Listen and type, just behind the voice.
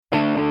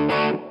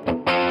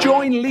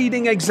Join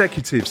leading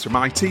executives from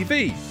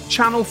ITV,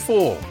 Channel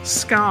 4,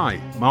 Sky,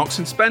 Marks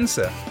 &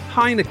 Spencer,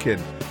 Heineken,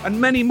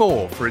 and many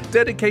more for a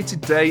dedicated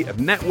day of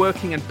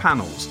networking and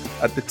panels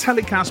at the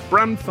Telecast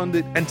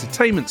Brand-Funded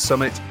Entertainment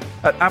Summit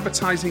at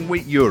Advertising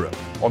Week Europe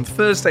on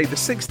Thursday the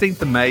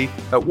 16th of May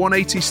at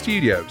 180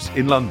 Studios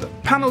in London.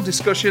 Panel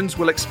discussions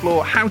will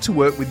explore how to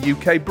work with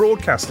UK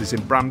broadcasters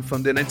in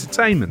brand-funded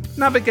entertainment,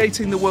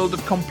 navigating the world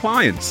of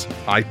compliance,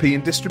 IP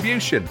and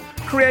distribution,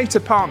 creator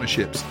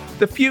partnerships,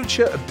 the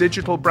future of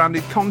digital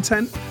branded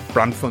content,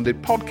 brand-funded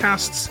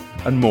podcasts,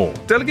 and more.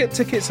 Delegate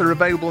tickets are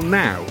available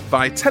now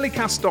via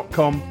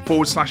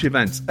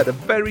telecast.com/events at a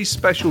very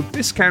special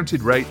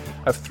discounted rate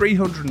of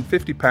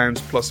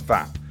 £350 plus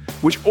VAT,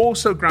 which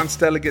also grants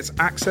delegates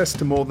access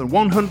to more than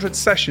 100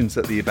 sessions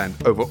at the event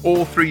over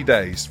all 3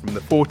 days from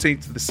the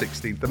 14th to the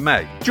 16th of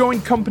May. Join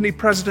company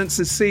presidents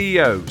and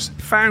CEOs,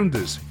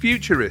 founders,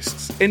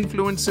 futurists,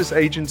 influencers,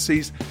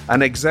 agencies,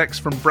 and execs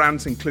from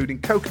brands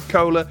including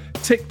Coca-Cola,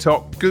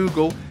 TikTok,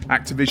 Google,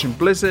 Activision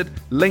Blizzard,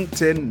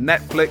 LinkedIn,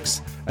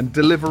 Netflix, and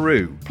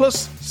Deliveroo,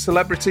 plus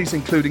celebrities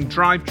including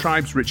Drive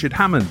Tribe's Richard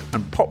Hammond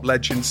and pop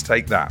legends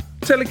Take That.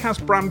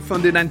 Telecast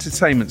Brand-Funded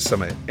Entertainment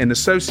Summit in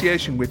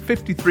association with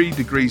 53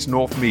 Degrees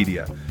North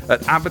Media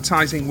at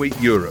Advertising Week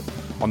Europe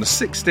on the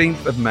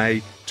 16th of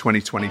May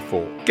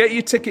 2024. Get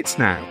your tickets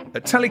now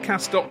at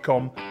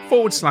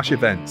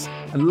telecast.com/events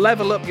and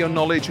level up your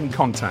knowledge and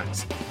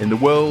contacts in the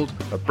world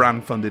of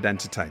brand-funded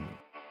entertainment.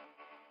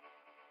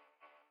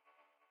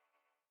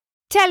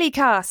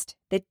 Telecast,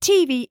 the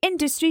TV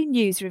industry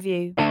news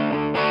review.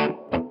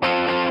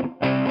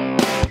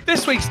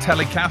 This week's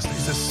Telecast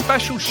is a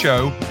special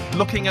show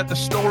looking at the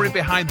story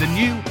behind the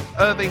new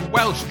Irving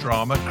Welsh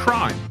drama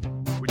Crime,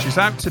 which is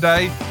out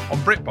today on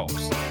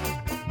BritBox.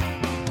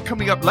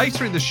 Coming up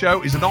later in the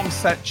show is an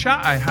on-set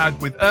chat I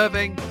had with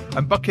Irving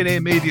and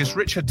Buccaneer Media's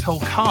Richard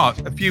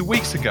Tulkhart a few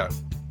weeks ago.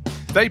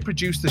 They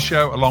produced the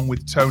show along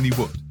with Tony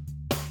Wood.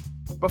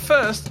 But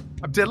first,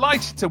 I'm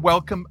delighted to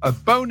welcome a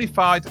bona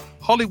fide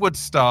Hollywood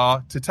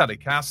star to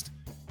Telecast,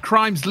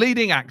 Crime's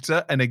leading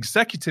actor and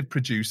executive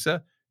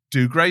producer,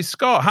 Dougray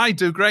Scott. Hi,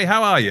 Dougray.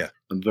 How are you?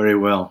 I'm very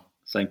well.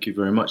 Thank you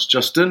very much,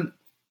 Justin.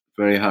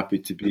 Very happy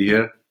to be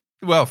here.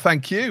 Well,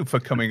 thank you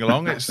for coming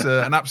along. It's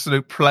an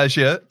absolute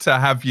pleasure to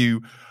have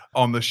you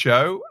on the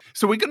show.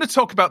 So we're going to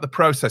talk about the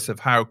process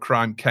of how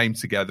Crime came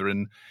together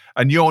and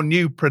your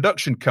new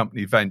production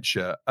company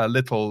venture a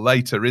little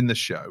later in the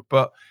show.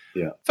 But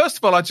first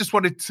of all, I just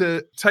wanted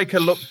to take a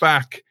look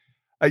back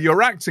at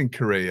your acting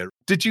career.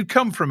 Did you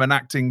come from an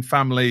acting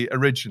family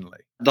originally?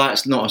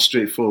 That's not a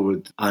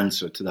straightforward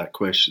answer to that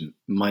question.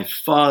 My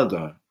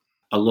father,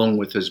 along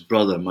with his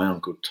brother, my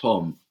Uncle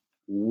Tom,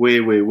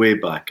 way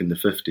back in the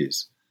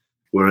 50s,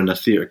 were in a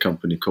theatre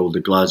company called the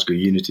Glasgow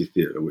Unity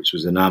Theatre, which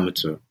was an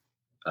amateur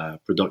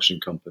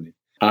production company.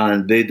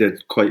 And they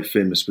did quite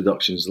famous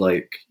productions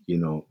like,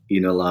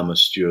 Ina Lama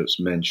Stewart's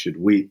Men Should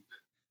Weep.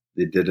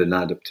 They did an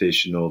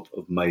adaptation of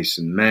Mice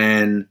and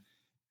Men,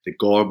 The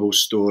Gorbal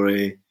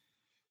Story.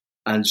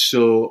 And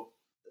so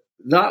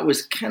that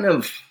was kind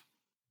of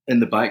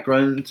in the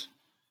background,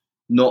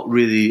 not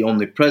really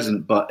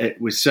omnipresent, but it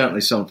was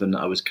certainly something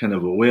that I was kind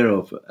of aware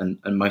of.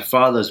 And my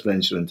father's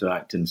venture into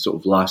acting sort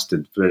of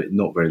lasted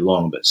not very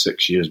long, but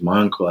 6 years.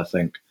 My uncle, I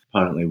think,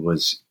 apparently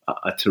was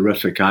a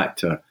terrific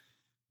actor.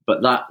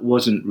 But that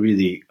wasn't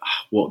really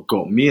what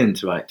got me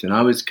into acting.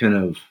 I was kind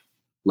of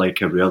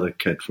like every other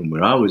kid from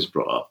where I was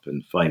brought up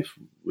in Fife,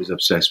 was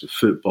obsessed with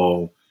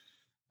football.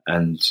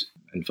 And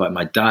in fact,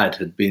 my dad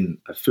had been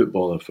a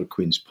footballer for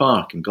Queen's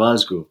Park in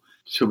Glasgow.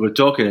 So we're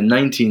talking in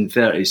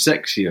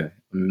 1936 here.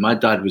 I mean, my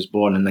dad was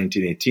born in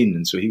 1918,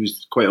 and so he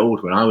was quite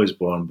old when I was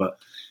born. But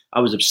I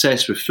was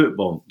obsessed with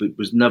football, but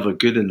was never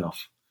good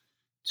enough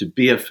to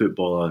be a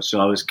footballer. So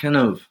I was quite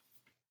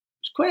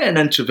an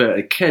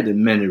introverted kid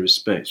in many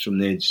respects from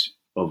the age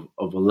of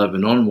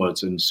 11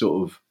 onwards, and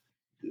sort of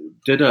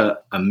did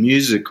a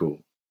musical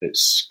at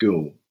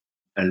school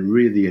and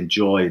really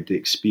enjoyed the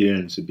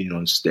experience of being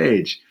on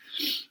stage.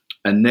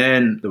 And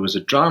then there was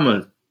a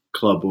drama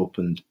club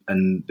opened,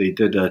 and they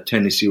did a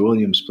Tennessee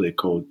Williams play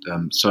called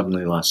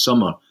Suddenly Last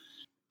Summer.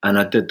 And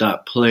I did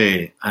that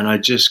play, and I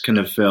just kind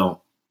of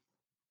felt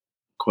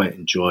quite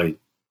enjoyed,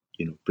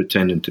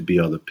 pretending to be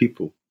other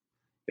people.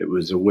 It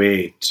was a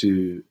way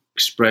to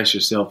express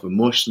yourself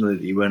emotionally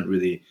that you weren't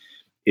really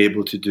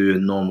able to do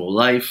in normal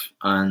life.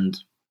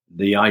 And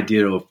the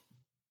idea of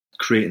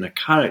creating a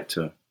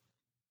character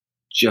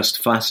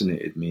just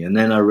fascinated me. And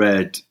then I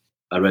read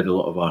a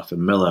lot of Arthur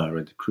Miller. I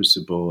read The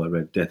Crucible. I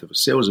read Death of a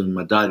Salesman.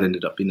 My dad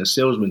ended up being a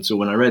salesman. So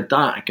when I read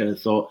that, I kind of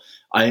thought,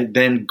 I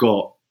then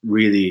got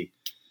really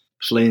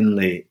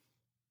plainly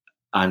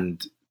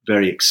and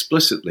very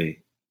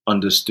explicitly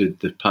understood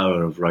the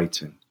power of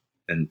writing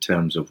in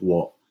terms of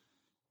what,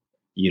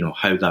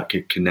 how that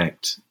could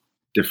connect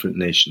different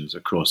nations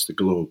across the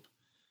globe.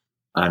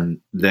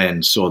 And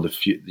then saw the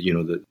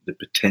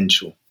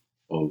potential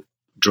of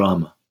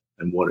drama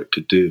and what it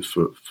could do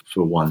for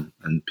one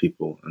and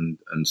people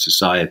and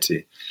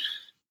society.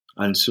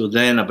 And so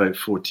then about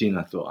 14,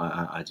 I thought,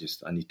 I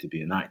need to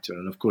be an actor.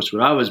 And of course,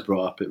 where I was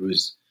brought up, it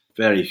was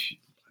very few,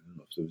 I don't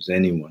know if there was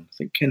anyone. I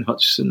think Ken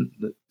Hutchison,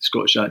 the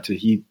Scottish actor,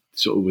 he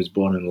sort of was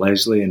born in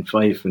Leslie in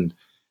Fife, and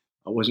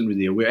I wasn't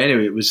really aware.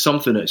 Anyway, it was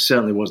something that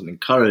certainly wasn't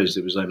encouraged.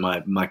 It was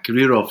like my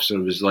career officer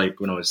was like,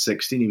 when I was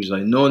 16, he was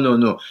like,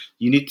 no,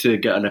 you need to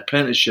get an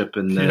apprenticeship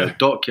in the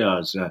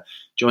dockyards,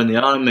 join the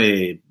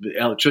army,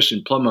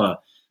 electrician, plumber,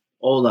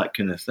 all that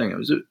kind of thing. It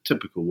was a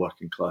typical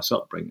working class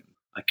upbringing.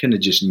 I kind of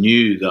just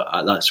knew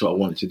that that's what I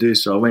wanted to do.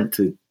 So I went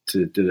to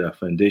do a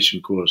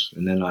foundation course,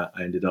 and then I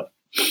ended up,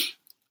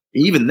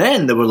 even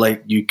then they were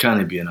like, you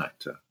can't be an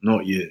actor,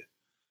 not you.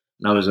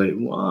 And I was like,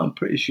 well, I'm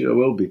pretty sure I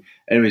will be.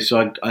 Anyway, so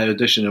I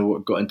auditioned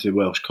and got into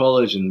Welsh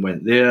College and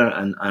went there,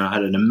 and I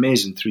had an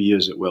amazing 3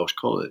 years at Welsh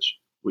College,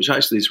 which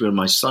actually is where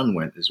my son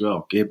went as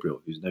well,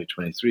 Gabriel, who's now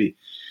 23.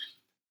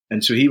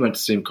 And so he went to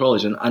the same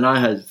college, and I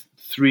had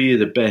 3 of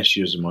the best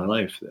years of my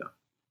life there.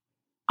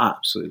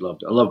 Absolutely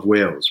loved it. I love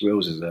Wales.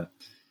 Wales is a,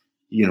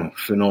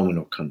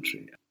 phenomenal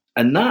country.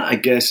 And that, I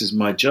guess, is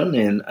my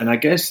journey. And I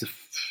guess, I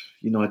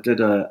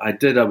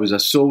was a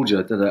soldier.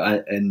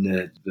 In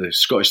the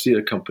Scottish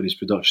Theatre Company's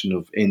production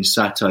of In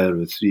Satire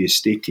with Three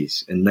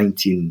Estates in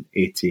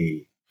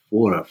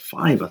 1984 or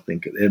 5, I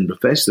think, at the Edinburgh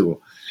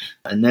Festival.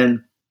 And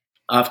then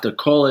after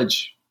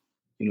college,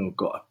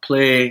 got a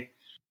play.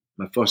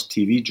 My first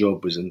TV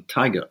job was in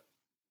Taggart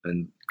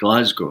in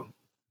Glasgow,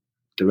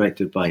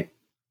 directed by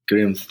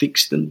Graham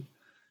Theakston,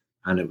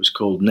 and it was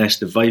called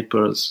Nest of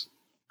Vipers.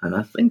 And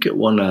I think it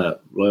won a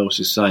Royal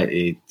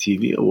Society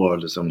TV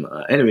award or something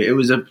like that. Anyway, it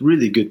was a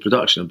really good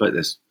production about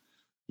this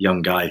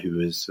young guy who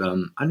was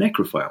a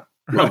necrophile.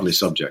 Lovely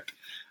subject.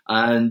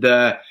 And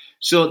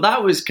so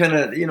that was kind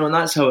of, and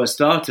that's how I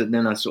started. And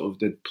then I sort of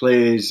did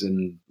plays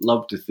and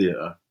loved the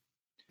theatre.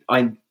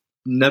 I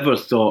never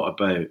thought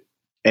about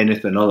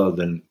anything other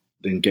than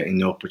getting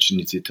the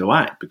opportunity to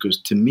act,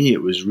 because to me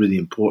it was really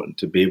important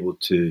to be able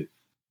to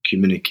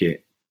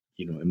communicate,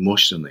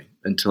 emotionally,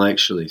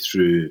 intellectually,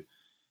 through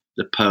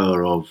the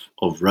power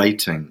of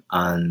writing.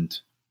 And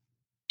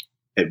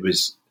it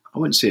was, I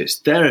wouldn't say it's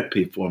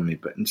therapy for me,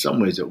 but in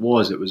some ways it was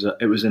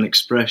an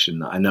expression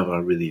that I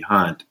never really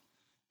had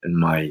in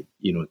my,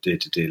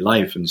 day-to-day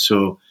life. And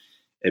so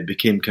it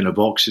became kind of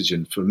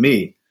oxygen for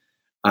me,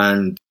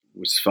 and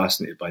was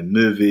fascinated by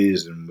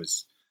movies and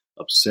was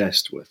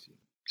obsessed with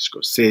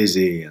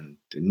Scorsese and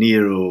De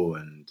Niro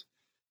and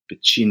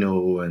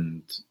Pacino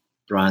and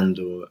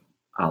Brando,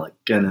 Alec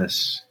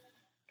Guinness,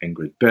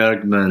 Ingrid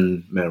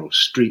Bergman, Meryl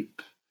Streep,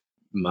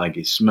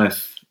 Maggie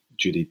Smith,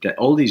 Judi Dench,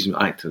 all these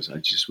actors I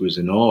just was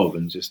in awe of,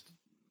 and just,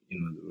 they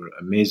were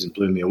amazing,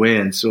 blew me away.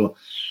 And so,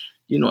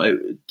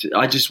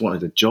 I just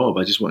wanted a job.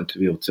 I just wanted to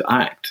be able to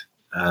act.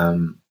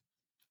 And,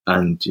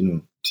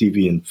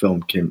 TV and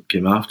film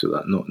came after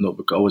that, not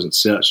because I wasn't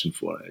searching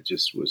for it. It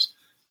just was,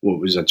 it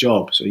was a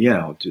job. So yeah,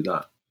 I'll do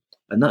that.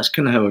 And that's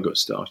kind of how I got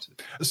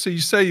started. So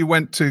you say you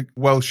went to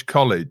Welsh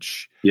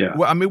College. Yeah.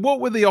 Well, I mean, what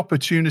were the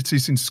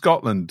opportunities in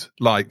Scotland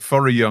like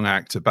for a young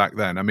actor back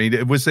then? I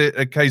mean, was it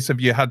a case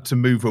of you had to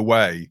move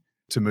away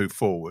to move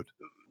forward?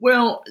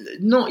 Well,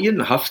 no, you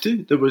didn't have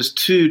to. There was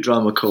 2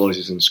 drama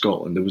colleges in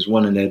Scotland. There was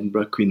one in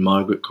Edinburgh, Queen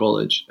Margaret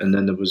College, and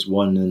then there was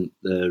one in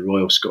the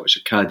Royal Scottish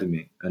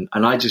Academy. And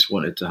I just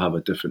wanted to have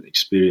a different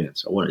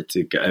experience. I wanted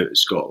to get out of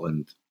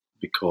Scotland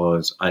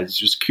because I was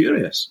just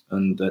curious,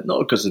 and not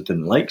because I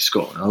didn't like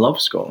Scotland. I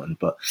love Scotland,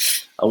 but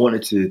I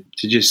wanted to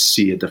just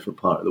see a different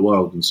part of the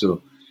world. And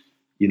so,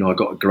 I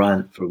got a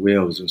grant for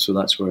Wales, and so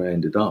that's where I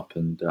ended up.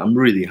 And I'm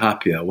really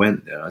happy I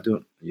went there. I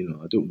don't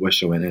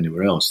wish I went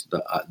anywhere else.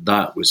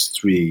 That was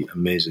 3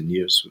 amazing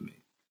years for me.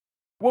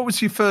 What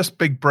was your first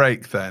big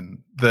break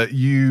then that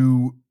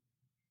you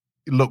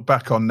look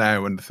back on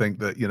now and think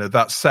that,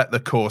 that set the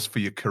course for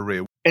your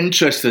career?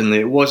 Interestingly,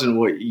 it wasn't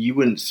what you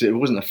wouldn't say. It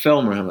wasn't a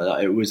film or anything like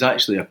that. It was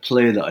actually a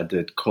play that I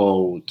did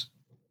called,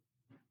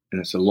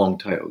 and it's a long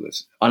title,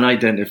 this,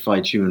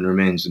 Unidentified Human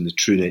Remains and the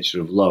True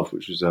Nature of Love,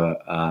 which was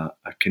a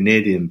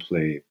Canadian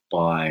play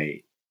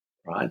by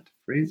Brad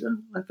Fraser,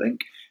 I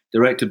think,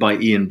 directed by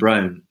Ian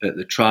Brown at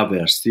the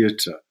Traverse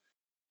Theatre.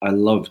 I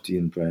loved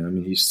Ian Brown. I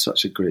mean, he's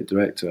such a great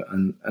director.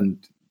 And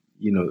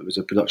it was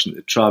a production at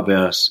the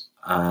Traverse,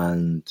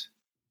 and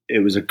it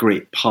was a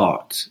great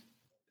part,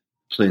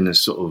 playing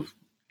this sort of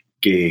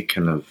gay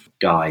kind of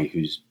guy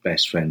whose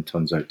best friend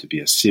turns out to be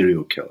a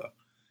serial killer.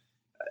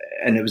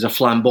 And it was a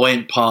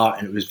flamboyant part,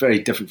 and it was very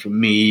different from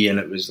me, and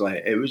it was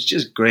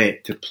just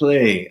great to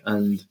play.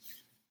 And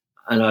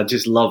I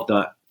just loved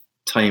that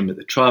time at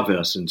the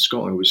Traverse in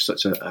Scotland. It was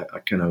such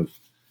a kind of,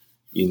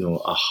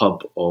 a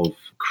hub of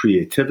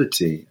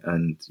creativity.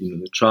 And,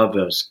 the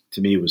Traverse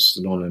to me was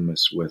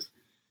synonymous with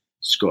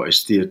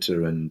Scottish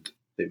theatre, and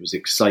it was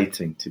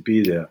exciting to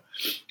be there.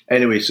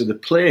 Anyway, so the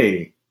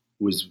play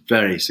was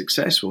very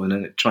successful, and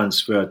then it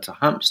transferred to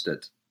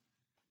Hampstead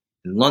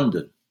in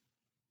London.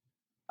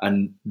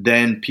 And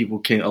then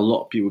a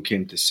lot of people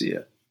came to see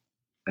it.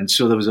 And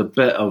so there was a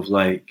bit of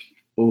like,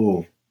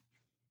 oh,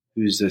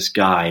 who's this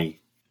guy?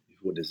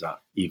 What does that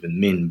even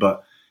mean?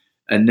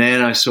 And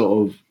then I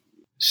sort of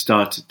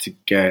started to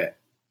get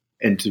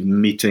into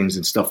meetings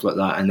and stuff like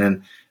that. And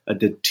then I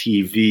did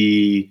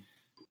TV,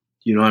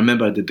 You know, I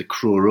remember I did The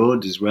Crow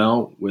Road as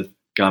well with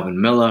Gavin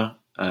Miller.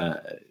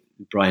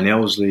 Brian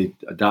Elsley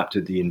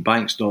adapted the Ian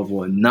Banks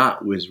novel, and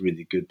that was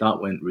really good.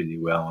 That went really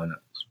well, and I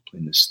was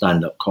playing the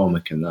stand-up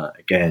comic in that.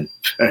 Again,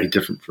 very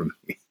different from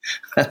me.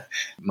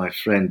 My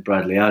friend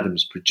Bradley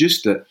Adams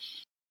produced it.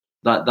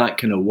 That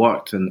kind of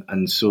worked,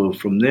 and so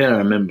from there I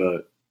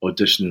remember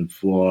auditioning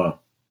for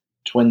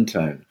Twin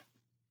Town,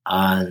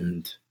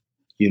 and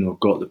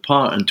got the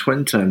part in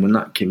Twin Town. When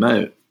that came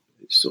out, it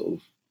sort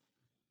of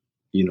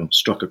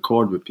struck a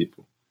chord with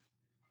people,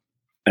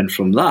 and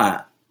from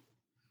that,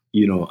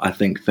 I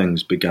think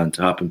things began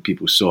to happen.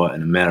 People saw it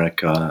in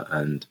America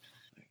and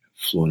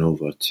flown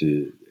over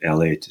to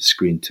LA to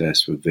screen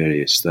test for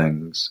various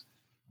things.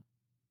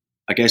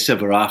 I guess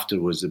Ever After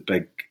was a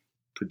big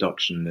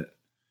production that,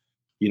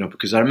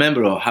 because I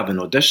remember having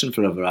auditioned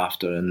for Ever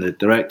After, and the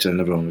director and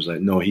everyone was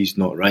like, no, he's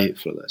not right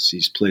for this.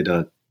 He's played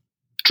a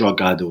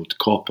drug-addled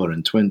copper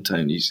in Twin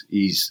Town.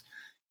 He's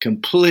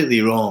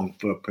completely wrong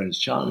for Prince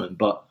Charming.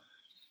 But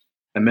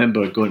I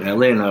remember going to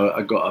LA and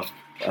I got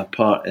a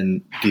part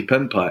in Deep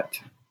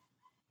Impact.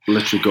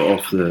 Literally got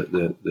off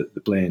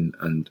the plane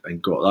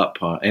and got that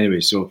part.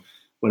 Anyway, so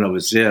when I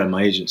was there,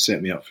 my agent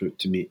set me up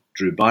to meet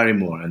Drew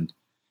Barrymore, and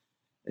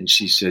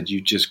she said,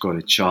 "You just got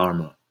to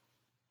charm her."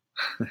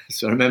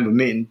 So I remember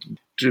meeting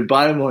Drew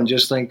Barrymore and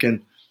just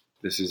thinking,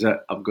 "This is it.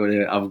 I've got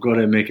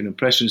to make an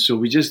impression." So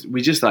we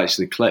just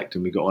actually clicked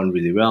and we got on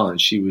really well.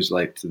 And she was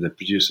like to the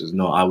producers,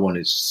 "No, I want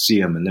to see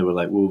him," and they were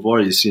like, "Well, we've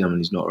already seen him and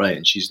he's not right."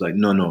 And she's like,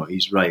 "No,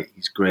 he's right.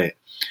 He's great."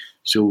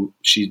 So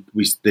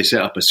they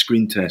set up a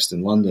screen test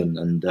in London,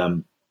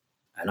 and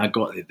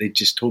they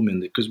just told me,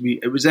 because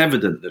it was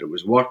evident that it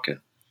was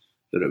working,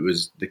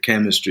 that the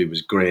chemistry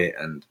was great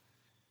and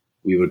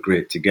we were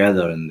great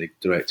together. And the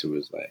director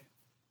was like,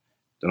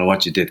 "Don't know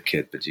what you did,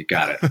 kid, but you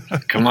got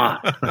it. Come on."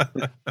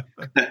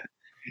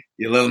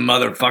 "You little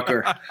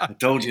motherfucker. I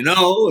told you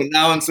no, and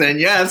now I'm saying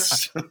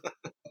yes."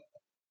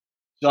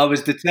 So I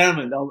was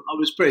determined. I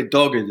was pretty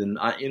dogged, and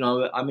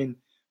I mean,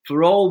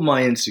 for all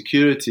my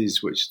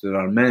insecurities, which there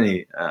are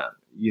many,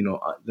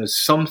 there's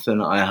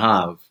something I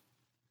have,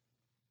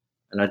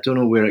 and I don't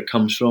know where it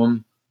comes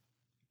from,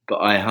 but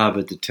I have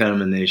a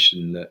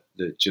determination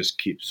that just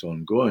keeps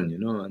on going,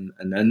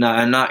 and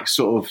that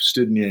sort of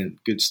stood me in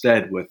good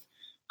stead with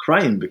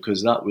crime,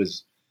 because that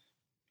was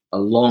a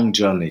long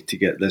journey to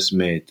get this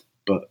made.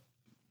 But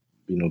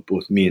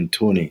both me and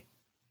Tony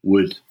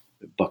Wood,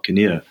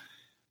 Buccaneer,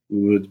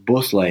 we were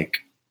both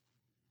like,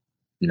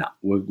 "Nah,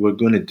 we're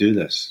going to do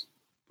this.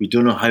 We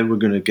don't know how we're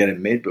going to get it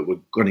made, but we're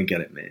going to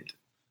get it made."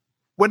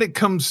 When it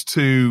comes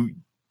to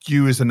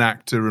you as an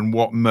actor and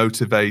what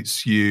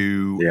motivates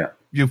you,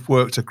 you've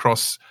worked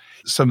across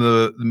some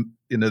of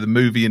the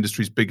movie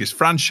industry's biggest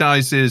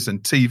franchises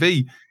and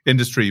TV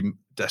industry,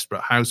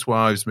 Desperate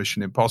Housewives,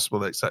 Mission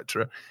Impossible,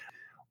 etc.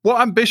 What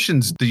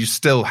ambitions do you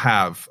still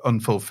have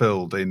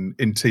unfulfilled in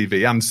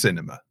TV and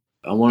cinema?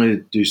 I want to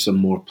do some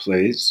more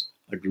plays.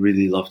 I'd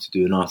really love to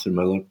do an Arthur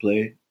Miller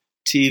play.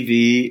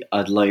 TV,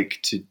 I'd like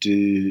to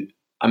do...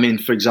 I mean,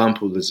 for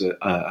example, there's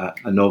a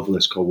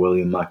novelist called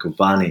William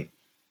McIlvanney,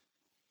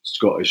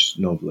 Scottish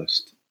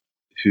novelist,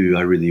 who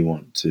I really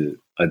want to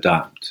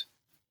adapt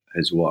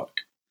his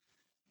work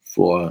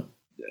for,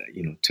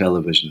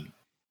 television.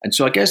 And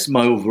so I guess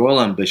my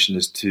overall ambition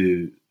is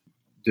to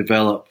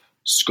develop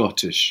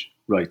Scottish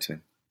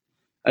writing.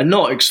 And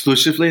not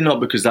exclusively,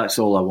 not because that's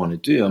all I want to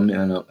do. I mean,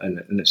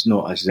 and it's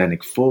not a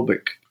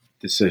xenophobic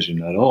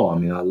decision at all. I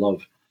mean, I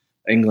love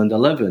England I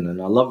live in,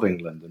 and I love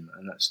England,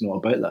 and that's not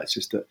about that. It's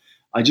just that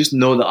I just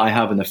know that I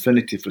have an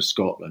affinity for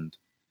Scotland,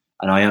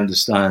 and I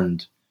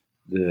understand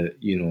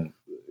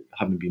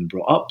having been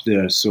brought up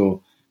there.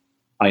 So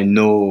I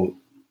know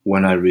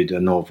when I read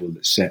a novel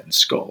that's set in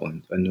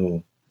Scotland, I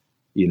know,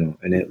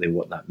 innately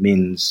what that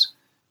means.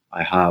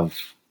 I have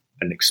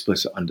an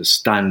explicit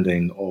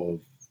understanding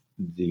of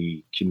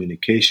the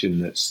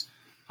communication that's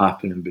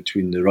happening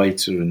between the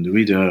writer and the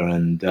reader,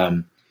 and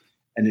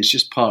it's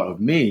just part of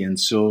me. And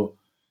so,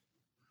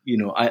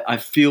 I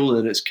feel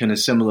that it's kind of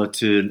similar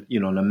to,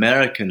 an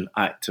American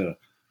actor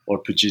or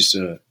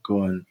producer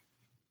going,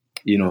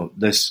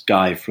 this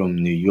guy from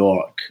New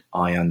York,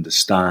 I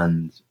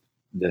understand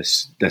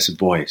this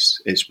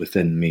voice. It's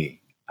within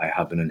me. I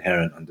have an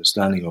inherent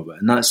understanding of it.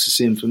 And that's the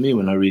same for me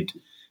when I read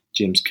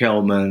James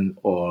Kelman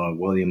or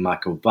William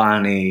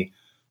McIlvanney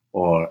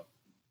or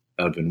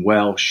Irvine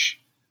Welsh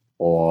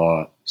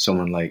or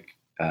someone like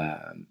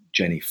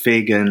Jenny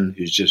Fagan,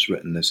 who's just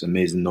written this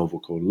amazing novel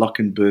called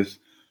Luckenbooth,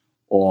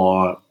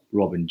 or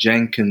Robin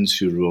Jenkins,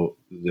 who wrote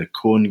The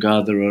Cone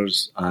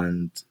Gatherers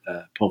and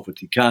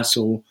Poverty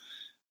Castle,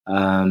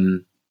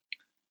 Robert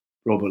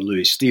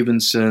Louis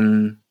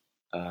Stevenson,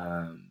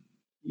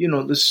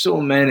 there's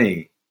so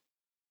many.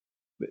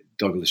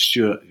 Douglas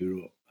Stewart,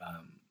 who wrote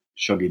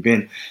Shuggie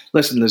Bain.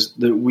 Listen,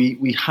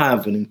 we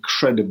have an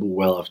incredible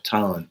well of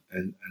talent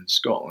in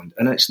Scotland,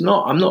 and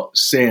I'm not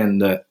saying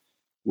that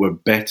we're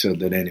better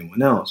than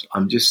anyone else.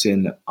 I'm just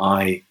saying that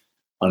I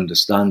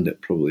understand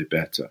it probably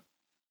better,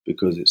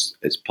 because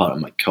it's part of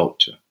my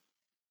culture,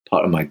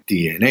 part of my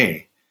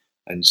DNA.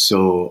 And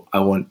so I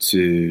want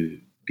to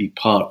be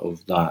part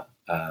of that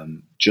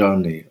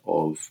journey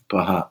of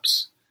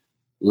perhaps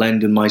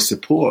lending my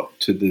support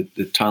to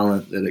the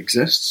talent that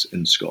exists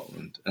in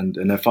Scotland. And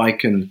if I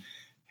can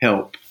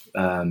help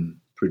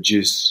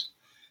produce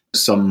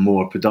some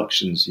more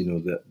productions,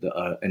 that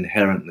are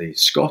inherently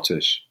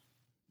Scottish,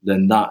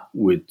 then that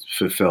would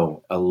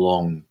fulfill a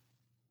long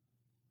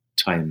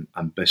time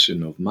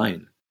ambition of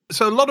mine.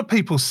 So a lot of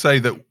people say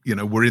that,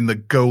 we're in the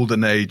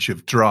golden age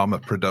of drama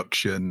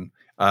production,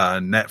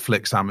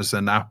 Netflix,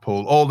 Amazon,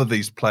 Apple, all of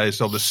these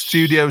players, all the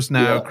studios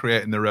now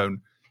creating their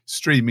own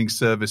streaming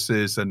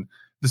services. And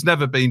there's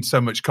never been so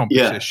much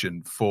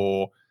competition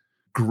for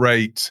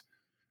great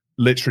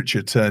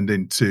literature turned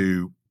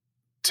into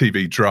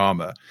TV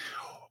drama.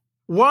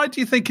 Why do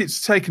you think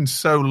it's taken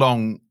so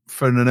long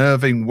for an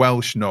Irving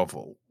Welsh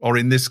novel, or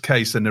in this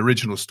case, an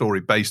original story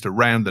based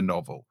around the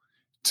novel,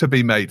 to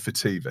be made for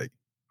TV?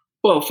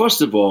 Well,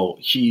 first of all,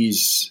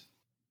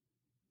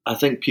 I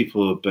think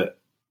people are a bit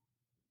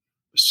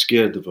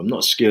scared of him,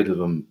 not scared of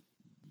him,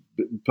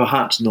 but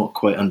perhaps not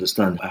quite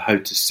understand how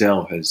to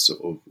sell his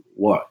sort of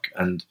work.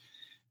 And,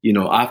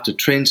 after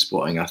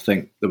Trainspotting, I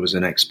think there was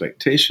an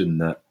expectation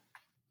that,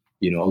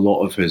 a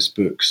lot of his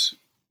books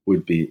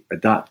would be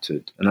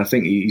adapted. And I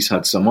think he's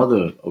had some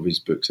other of his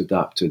books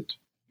adapted,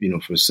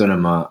 for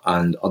cinema,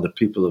 and other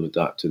people have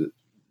adapted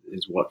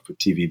his work for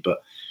TV.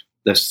 But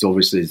this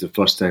obviously is the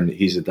first time that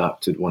he's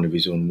adapted one of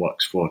his own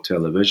works for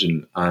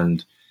television.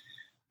 And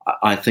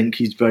I think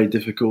he's very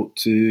difficult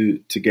to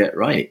get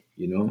right,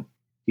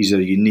 He's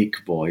a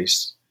unique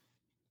voice.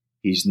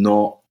 He's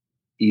not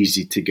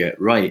easy to get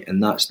right.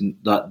 And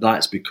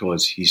that's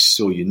because he's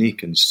so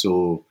unique and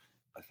so,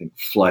 I think,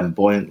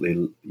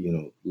 flamboyantly,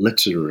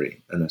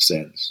 literary in a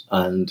sense.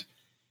 And,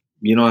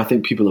 I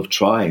think people have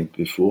tried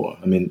before.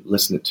 I mean,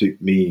 listen, it took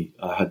me,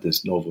 I had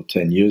this novel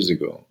 10 years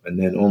ago. And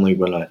then only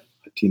when I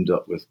teamed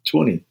up with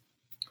Tony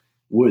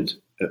Wood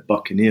at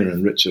Buccaneer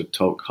and Richard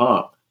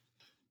Tulk-Hart,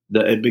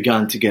 that it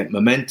began to get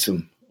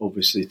momentum,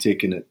 obviously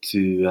taking it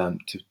to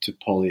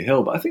Polly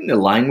Hill. But I think the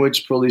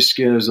language probably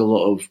scares a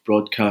lot of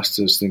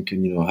broadcasters,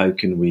 thinking, how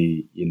can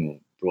we,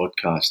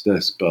 broadcast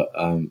this? But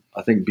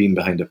I think being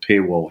behind a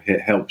paywall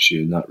helps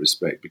you in that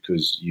respect,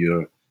 because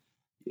you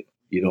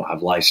don't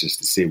have license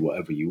to say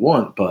whatever you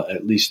want, but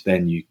at least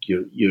then you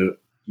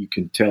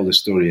can tell the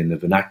story in the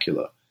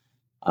vernacular,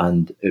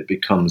 and it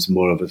becomes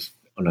more of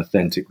an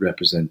authentic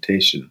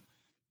representation.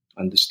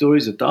 And the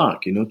stories are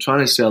dark, trying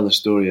to sell a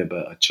story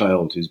about a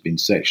child who's been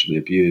sexually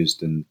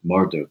abused and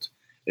murdered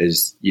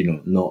is,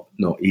 not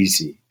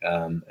easy.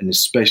 And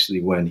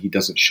especially when he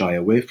doesn't shy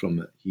away from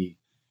it. He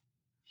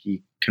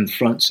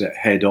confronts it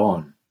head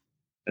on.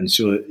 And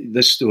so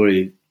this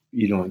story,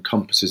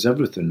 encompasses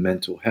everything: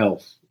 mental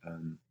health,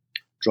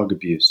 drug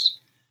abuse,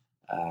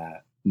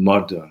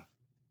 murder,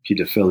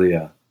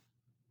 paedophilia,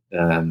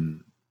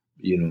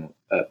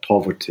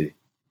 poverty,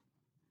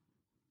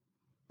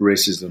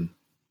 racism,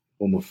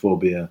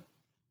 homophobia.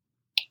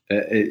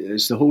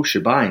 It's the whole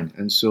shebang.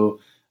 And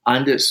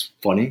it's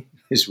funny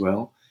as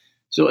well.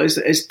 So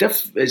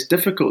it's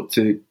difficult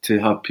to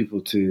have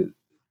people to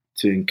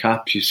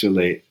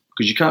encapsulate,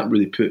 because you can't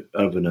really put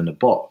Irving in a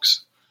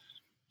box.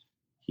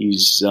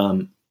 He's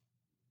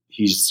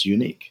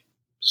unique.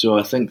 So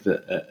I think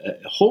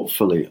that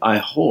hopefully, I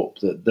hope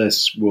that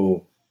this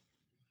will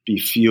be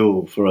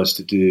fuel for us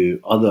to do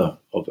other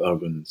of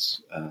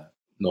Irving's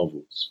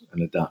novels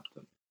and adapt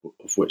them,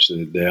 of which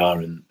they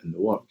are in the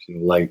works,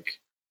 like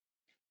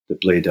The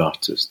Blade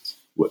Artist,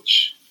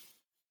 which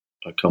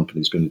our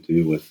company's going to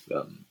do with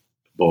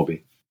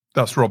Bobby.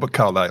 That's Robert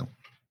Carlyle.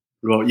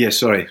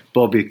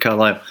 Bobby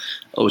Carlyle. I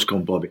always call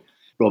him Bobby.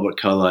 Robert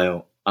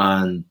Carlyle,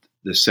 and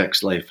The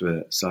Sex Life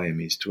of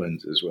Siamese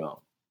Twins as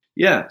well.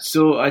 Yeah,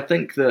 so I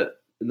think that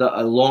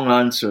a long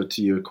answer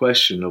to your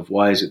question of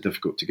why is it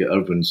difficult to get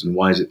Irving's and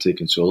why is it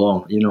taking so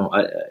long,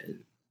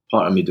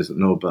 part of me doesn't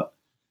know, but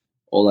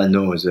all I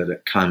know is that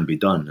it can be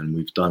done, and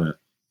we've done it.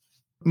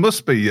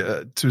 Must be,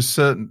 to a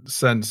certain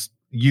sense,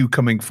 you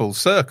coming full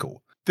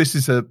circle. This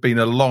has been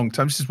a long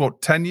time. This is,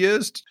 10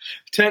 years?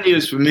 10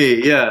 years for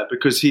me, yeah,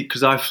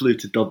 because I flew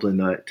to Dublin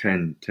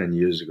 10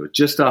 years ago,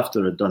 just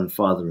after I'd done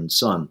Father and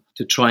Son,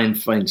 to try and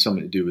find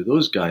something to do with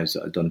those guys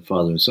that I'd done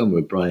Father and Son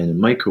with, Brian and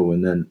Michael,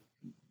 and then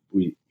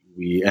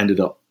we ended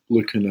up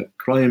looking at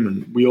crime,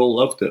 and we all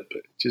loved it,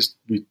 but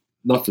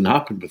nothing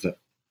happened with it.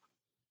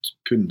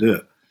 Couldn't do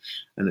it.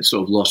 And it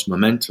sort of lost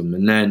momentum.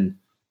 And then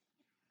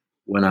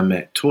when I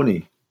met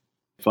Tony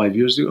 5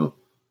 years ago,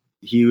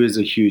 he was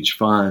a huge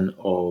fan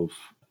of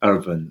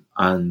Irving,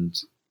 and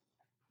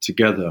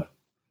together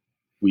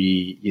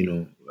we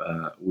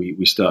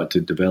started to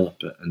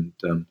develop it. And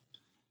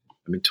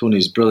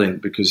Tony's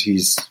brilliant because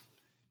he's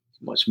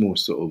much more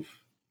sort of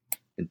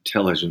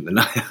intelligent than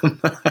I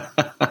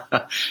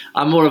am.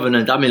 I'm more of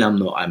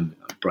I'm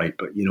bright,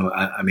 but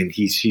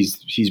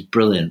he's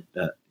brilliant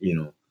at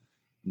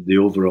the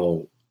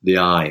overall, the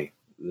eye,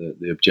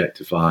 the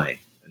objective eye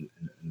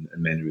in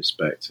many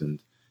respects. And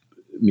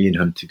me and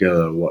him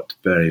together worked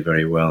very,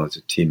 very well as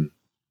a team.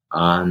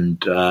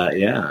 And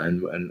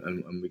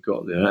and we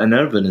got there. And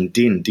Irvin and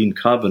Dean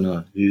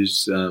Kavanagh,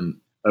 who's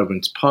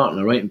Irvin's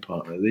writing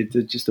partner, they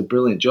did just a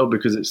brilliant job,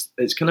 because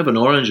it's kind of an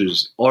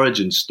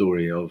origin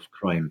story of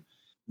crime.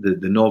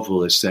 The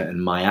novel is set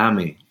in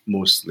Miami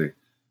mostly,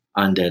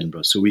 and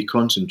Edinburgh. So we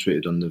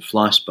concentrated on the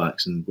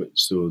flashbacks,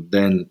 so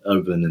then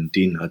Irvin and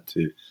Dean had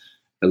to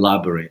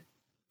elaborate,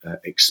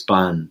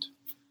 expand,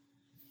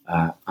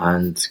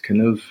 and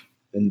kind of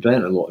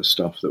invent a lot of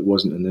stuff that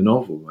wasn't in the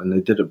novel, and they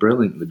did it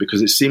brilliantly,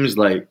 because it seems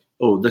like,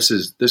 oh,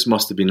 this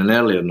must have been an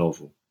earlier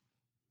novel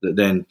that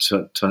then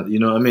you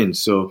know what I mean?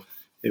 So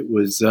it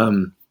was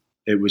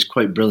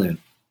quite brilliant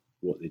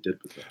what they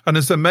did with it. And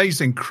it's an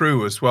amazing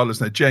crew as well,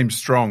 isn't it? James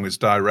Strong as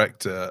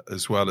director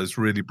as well has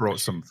really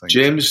brought something.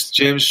 James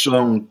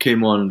Strong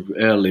came on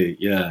early,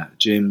 yeah.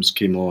 James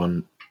came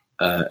on,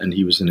 and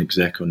he was an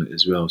exec on it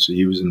as well, so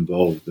he was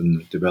involved in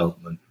the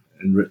development.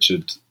 And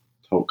Richard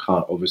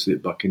Hart, obviously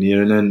at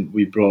Buccaneer, and then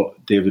we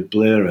brought David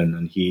Blair in,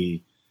 and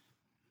he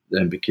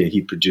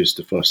produced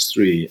the first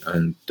three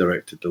and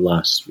directed the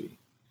last three,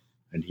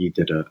 and he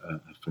did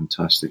a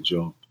fantastic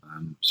job.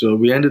 So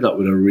we ended up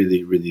with a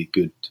really, really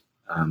good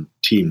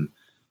team,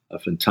 a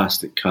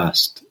fantastic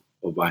cast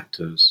of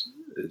actors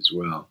as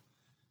well.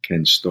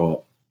 Ken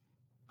Stott,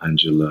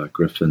 Angela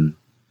Griffin,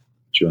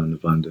 Joanna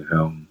van der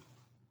Helm,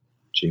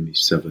 Jamie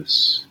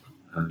Sivis,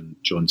 and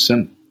John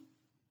Sim.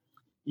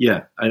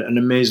 Yeah, an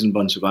amazing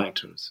bunch of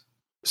actors.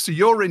 So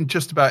you're in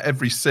just about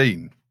every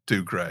scene,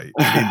 Dougray,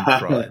 in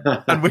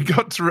Crime. And we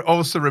got to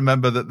also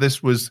remember that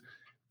this was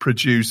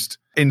produced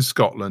in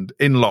Scotland,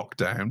 in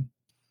lockdown.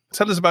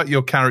 Tell us about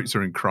your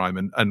character in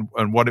Crime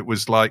and what it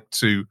was like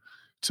to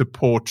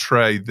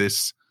portray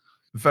this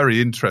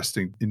very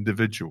interesting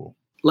individual.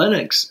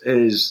 Lennox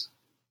is,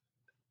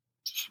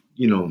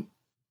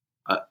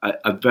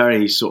 a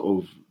very sort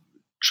of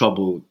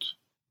troubled,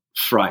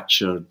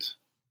 fractured,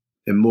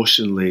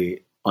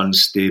 emotionally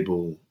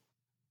unstable,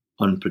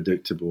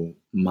 unpredictable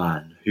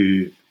man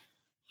who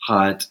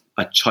had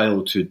a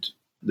childhood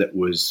that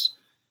was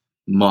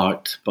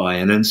marked by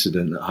an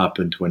incident that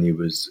happened when he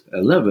was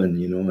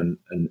 11,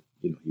 and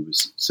he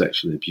was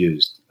sexually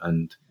abused,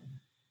 and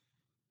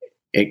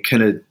it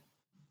kind of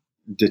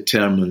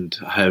determined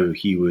how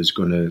he was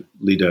going to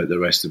lead out the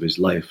rest of his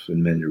life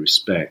in many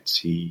respects.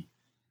 He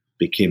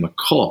became a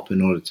cop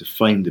in order to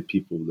find the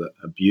people that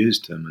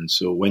abused him, and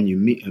so when you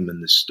meet him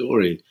in the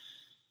story,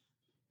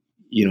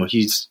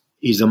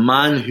 he's a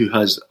man who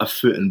has a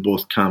foot in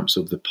both camps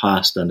of the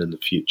past and in the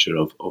future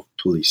of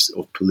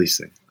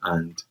policing,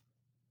 and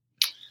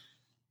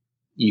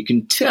you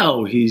can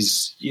tell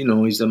he's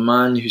a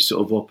man who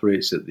sort of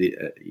operates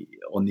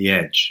on the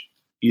edge.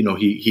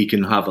 He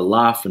can have a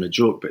laugh and a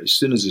joke, but as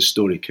soon as the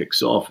story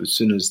kicks off, as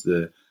soon as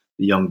the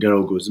young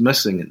girl goes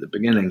missing at the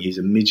beginning, he's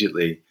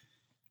immediately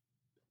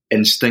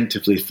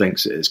instinctively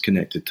thinks it is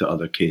connected to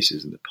other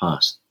cases in the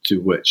past,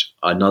 to which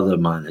another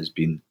man has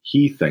been,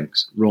 he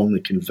thinks, wrongly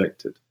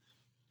convicted.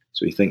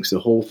 So he thinks the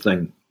whole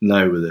thing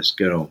now with this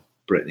girl,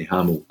 Brittany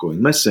Hamill,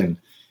 going missing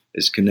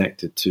is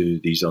connected to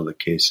these other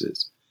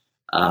cases.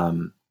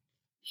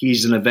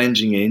 He's an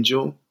avenging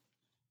angel.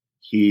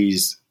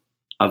 He's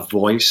a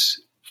voice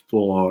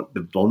for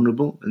the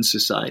vulnerable in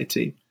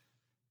society.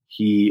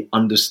 He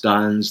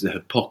understands the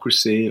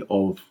hypocrisy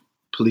of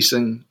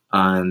policing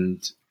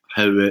and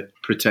how it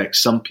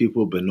protects some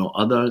people but not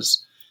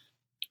others,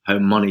 how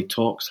money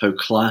talks, how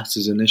class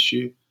is an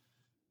issue,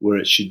 where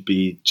it should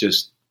be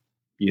just,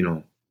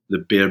 the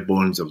bare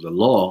bones of the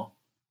law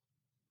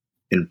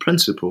in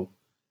principle,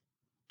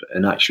 but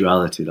in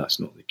actuality that's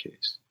not the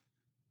case.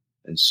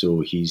 And so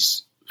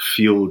he's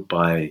fueled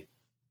by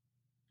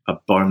a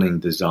burning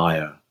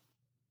desire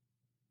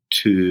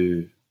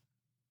to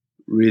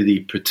really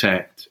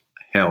protect,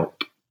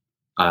 help,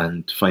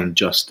 and find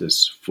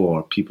justice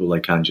for people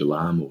like Angela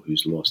Hamill,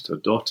 who's lost her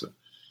daughter.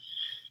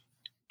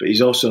 But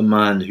he's also a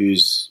man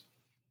who's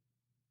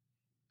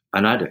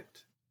an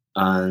addict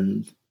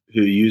and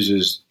who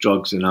uses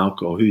drugs and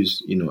alcohol,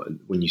 who's,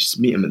 when you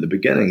meet him at the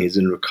beginning, he's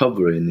in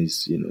recovery and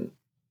he's,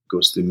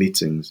 goes to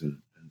meetings and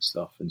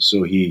stuff. And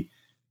so he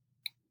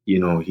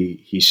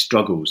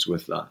struggles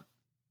with that.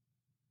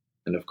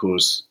 And of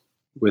course,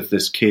 with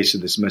this case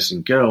of this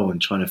missing girl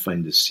and trying to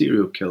find the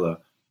serial killer,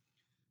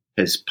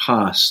 his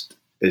past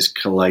is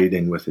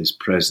colliding with his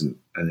present,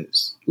 and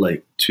it's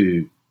like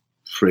two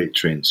freight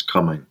trains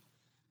coming,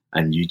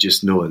 and you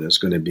just know there's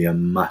going to be a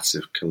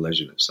massive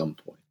collision at some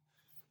point.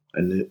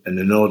 And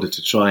in order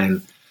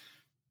to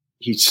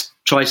he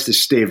tries to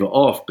stave it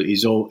off, but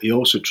he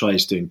also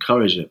tries to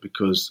encourage it,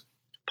 because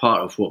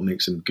part of what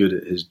makes him good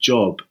at his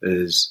job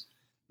is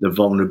the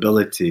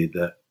vulnerability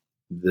that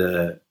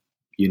the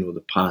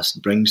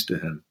past brings to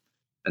him,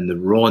 and the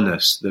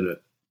rawness that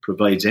it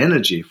provides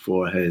energy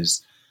for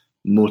his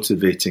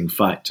motivating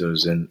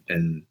factors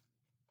in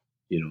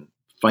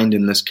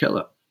finding this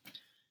killer.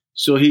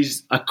 So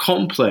he's a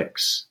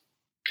complex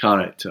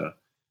character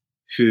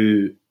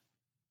who,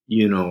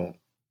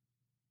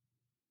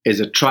 is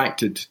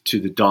attracted to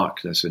the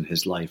darkness in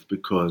his life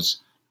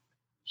because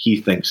he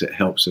thinks it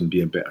helps him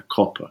be a better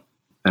copper.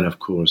 And of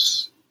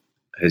course,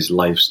 his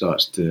life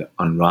starts to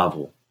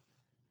unravel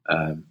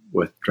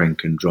with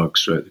drink and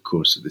drugs throughout the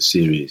course of the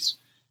series.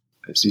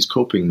 It's his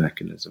coping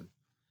mechanism.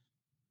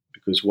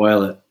 Because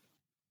while it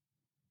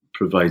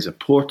provides a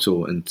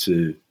portal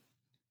into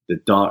the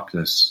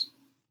darkness,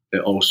 it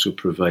also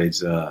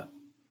provides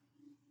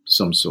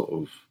some sort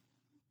of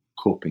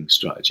coping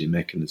strategy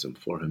mechanism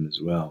for him as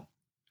well.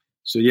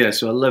 So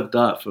so I lived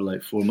that for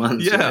like 4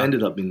 months. Yeah. It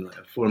ended up being like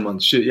a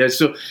 4-month shoot.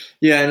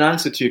 In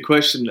answer to your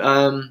question,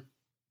 I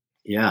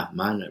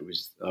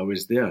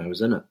was there. I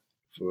was in it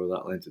for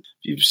that length. If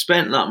you've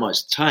spent that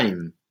much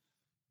time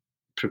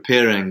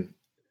preparing,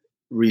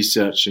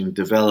 researching,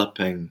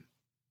 developing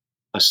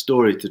a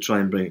story to try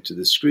and bring it to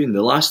the screen,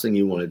 the last thing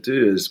you want to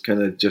do is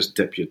kind of just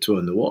dip your toe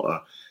in the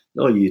water.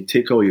 No, you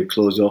take all your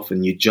clothes off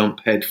and you jump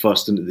head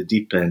first into the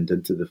deep end,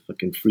 into the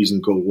fucking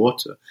freezing cold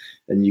water,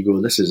 and you go,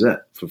 this is it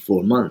for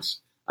 4 months.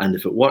 And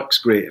if it works,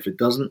 great. If it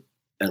doesn't,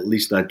 at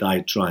least I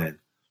died trying.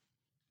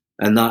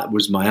 And that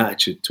was my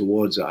attitude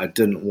towards it. I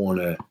didn't want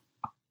to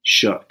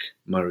shirk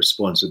my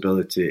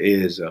responsibility,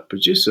 A, as a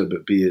producer,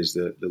 but B, as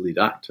the lead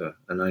actor.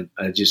 And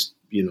I just,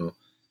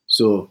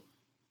 so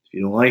if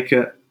you don't like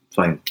it,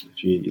 fine.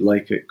 If you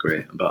like it,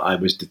 great. But I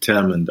was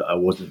determined that I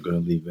wasn't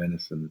going to leave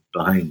anything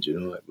behind.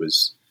 It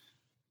was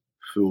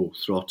full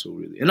throttle,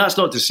 really. And that's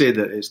not to say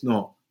that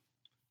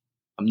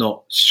I'm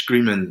not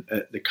screaming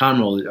at the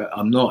camera.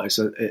 I'm not.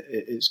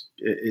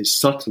 It's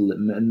subtle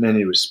in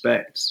many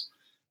respects,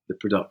 the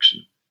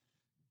production.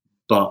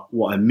 But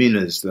what I mean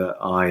is that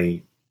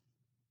I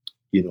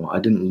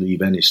didn't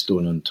leave any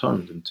stone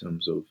unturned in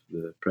terms of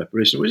the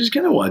preparation, which is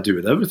kind of what I do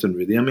with everything,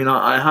 really. I mean,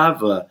 I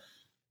have a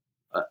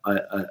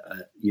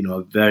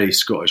very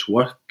Scottish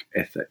work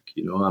ethic.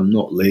 I'm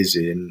not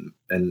lazy in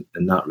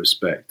that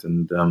respect,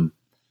 and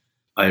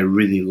I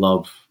really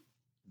love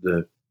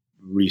the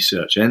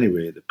research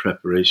anyway, the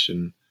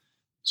preparation.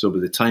 So by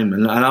the time,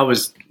 and I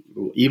was,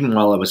 even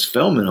while I was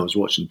filming, I was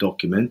watching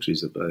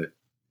documentaries about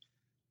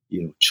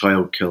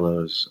child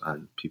killers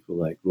and people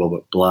like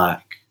Robert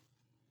Black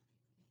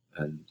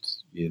and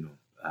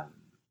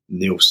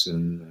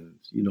Nielsen,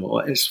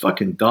 and it's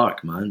fucking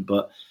dark, man,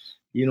 but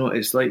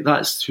it's like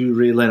that's who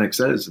Ray Lennox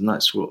is, and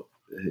that's what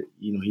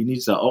he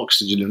needs, that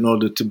oxygen in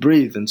order to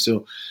breathe. And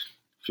so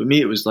for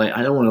me, it was like,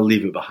 I don't want to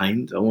leave it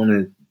behind. I want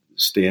to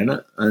stay in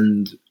it,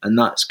 and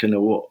that's kind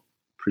of what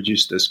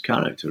produced this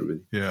character,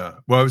 really. Yeah,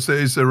 well,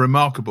 it's a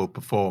remarkable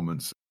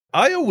performance.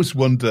 I always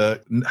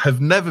wonder,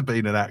 have never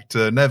been an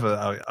actor,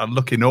 I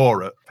look in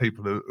awe at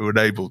people who are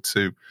able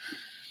to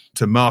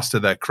master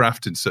their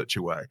craft in such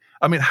a way.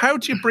 I mean, how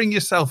do you bring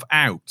yourself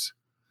out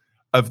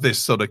of this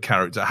sort of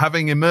character,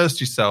 having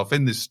immersed yourself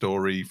in this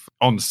story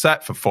on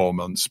set for 4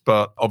 months,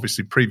 but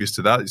obviously previous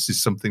to that, this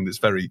is something that's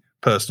very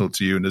personal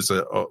to you and as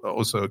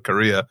also a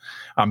career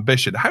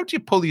ambition. How do you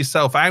pull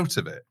yourself out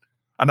of it?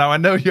 And now I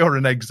know you're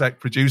an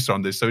exec producer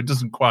on this, so it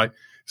doesn't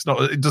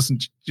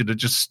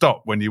just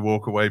stop when you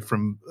walk away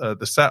from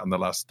the set on the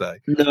last day.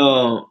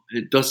 No,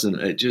 it doesn't.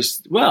 It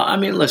just, well, I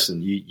mean,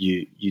 listen,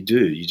 you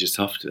do. You just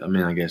have to. I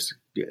mean, I guess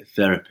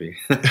therapy,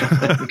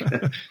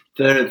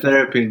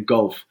 therapy and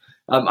golf.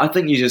 I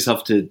think you just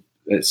have to,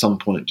 at some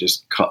point,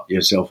 just cut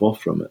yourself off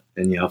from it,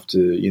 and you have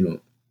to,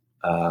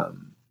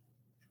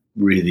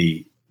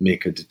 really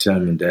make a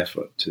determined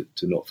effort to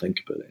not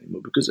think about it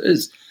anymore, because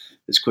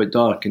it's quite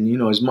dark.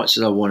 And as much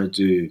as I want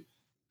to do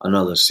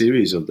another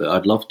series of that,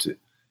 I'd love to.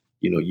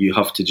 You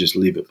have to just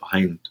leave it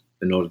behind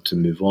in order to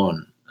move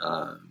on.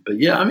 But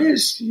yeah, I mean,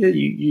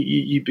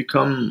 you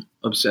become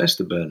obsessed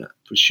about it,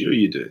 for sure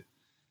you do,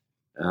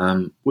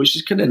 which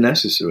is kind of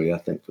necessary, I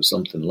think, for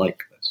something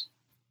like this.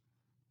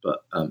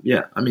 But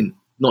yeah, I mean,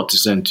 not to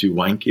sound too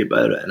wanky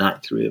about it and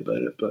actory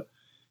about it, but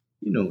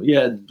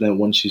then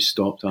once you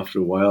stopped after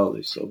a while,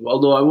 they stopped.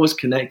 Although I was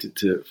connected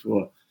to it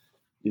for,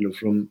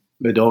 from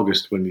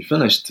mid-August when we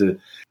finished to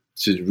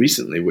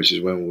recently, which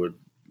is when we're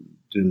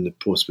doing the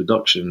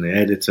post-production, the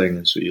editing,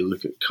 and so you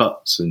look at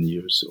cuts and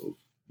you're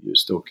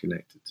still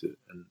connected to it.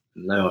 And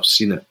now I've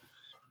seen it,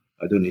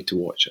 I don't need to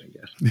watch it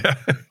again. Yeah.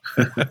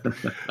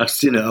 I've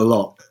seen it a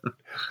lot.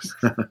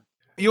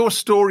 Your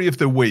story of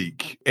the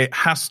week, it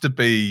has to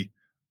be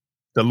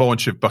the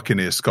launch of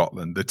Buccaneer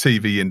Scotland, the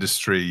TV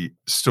industry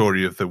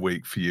story of the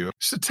week for you.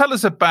 So tell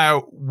us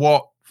about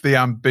what the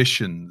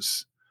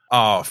ambitions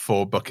are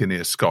for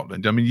Buccaneer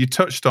Scotland. I mean, you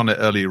touched on it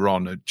earlier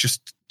on,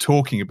 just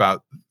talking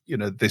about,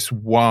 this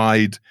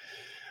wide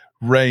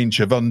range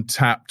of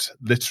untapped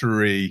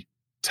literary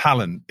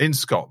talent in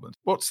Scotland.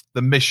 What's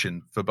the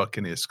mission for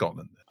Buccaneer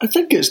Scotland? I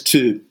think it's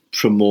to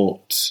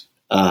promote,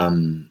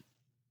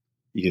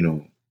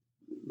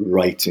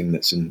 writing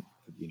that's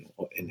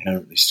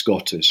inherently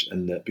Scottish,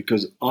 and that,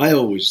 because I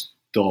always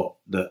thought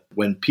that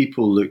when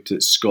people looked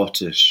at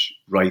Scottish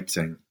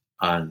writing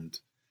and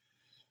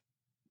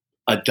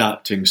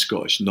adapting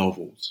Scottish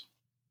novels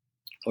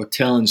or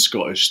telling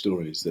Scottish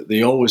stories, that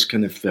they always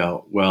kind of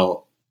felt,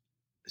 well,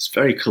 it's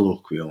very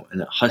colloquial and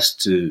it has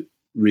to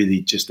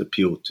really just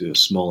appeal to a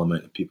small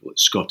amount of people,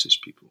 it's Scottish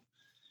people.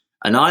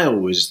 And I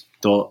always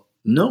thought,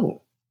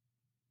 no,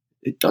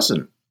 it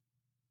doesn't.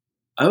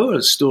 Our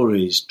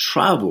stories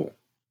travel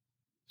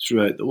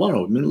throughout the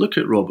world. I mean, look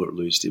at Robert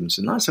Louis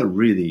Stevenson. That's a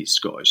really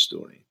Scottish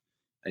story.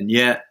 And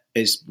yet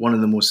it's one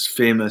of the most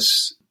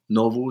famous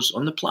novels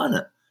on the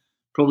planet,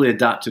 probably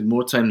adapted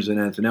more times than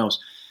anything else.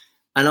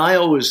 And I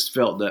always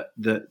felt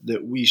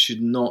that we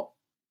should not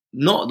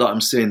that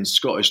I'm saying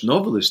Scottish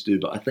novelists do,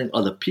 but I think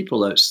other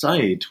people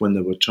outside, when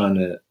they were trying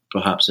to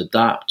perhaps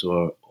adapt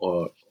or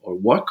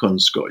work on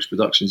Scottish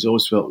productions,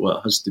 always felt, well,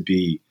 it has to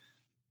be,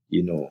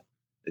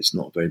 it's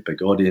not a very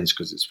big audience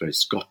because it's very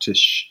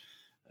Scottish.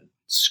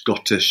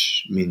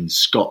 Scottish means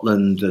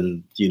Scotland,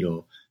 and,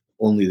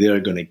 only they're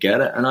going to get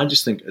it. And I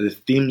just think the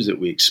themes that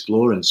we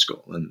explore in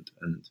Scotland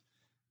and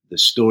the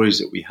stories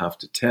that we have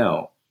to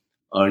tell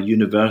are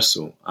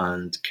universal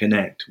and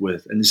connect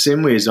with, in the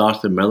same way as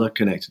Arthur Miller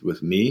connected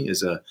with me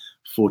as a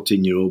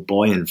 14-year-old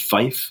boy in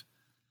Fife,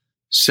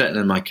 sitting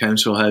in my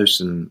council house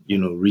and,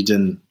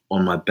 reading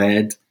on my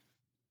bed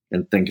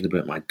and thinking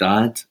about my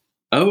dad.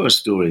 Our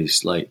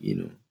stories like,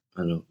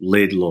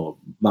 Laidlaw,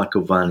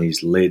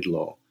 McIlvanney's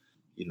Laidlaw,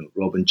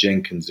 Robin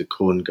Jenkins, The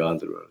Cone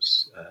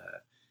Gatherers,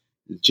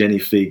 Jenny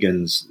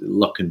Fagan's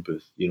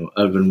Luckenbooth,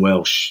 Irvin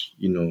Welsh,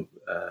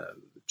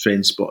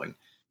 Trainspotting.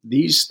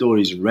 These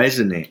stories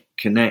resonate,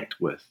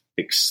 connect with,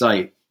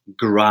 excite,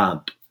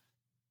 grab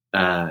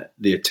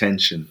the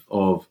attention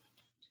of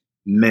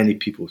many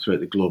people throughout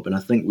the globe. And I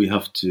think we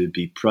have to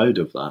be proud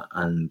of that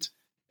and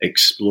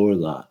explore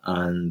that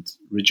and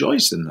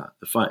rejoice in that.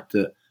 The fact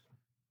that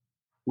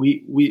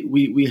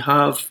we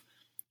have,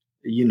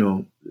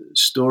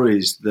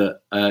 stories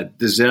that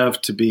deserve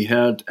to be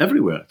heard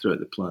everywhere throughout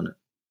the planet.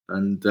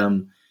 And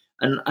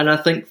I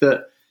think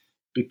that,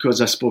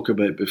 because I spoke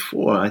about it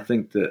before, I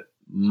think that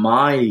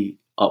my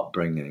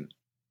upbringing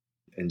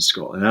in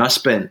Scotland, and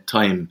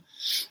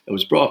I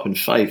was brought up in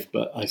Fife,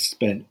 but I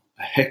spent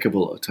a heck of a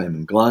lot of time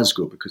in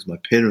Glasgow because my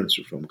parents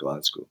were from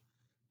Glasgow,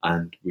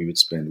 and we would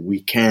spend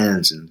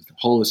weekends and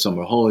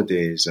summer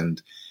holidays,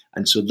 and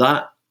so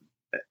that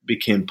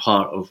became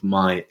part of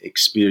my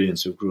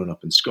experience of growing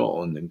up in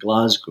Scotland and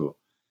Glasgow.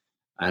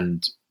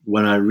 And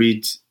when I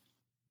read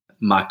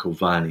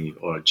McIlvanney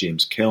or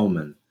James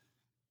Kelman,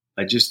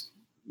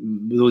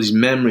 those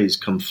memories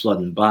come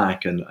flooding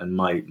back, and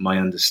my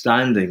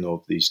understanding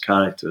of these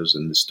characters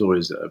and the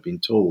stories that have been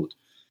told,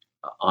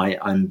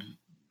 I'm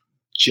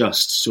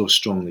just so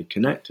strongly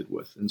connected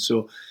with. And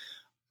so,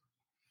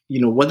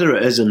 whether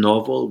it is a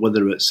novel,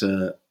 whether it's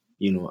an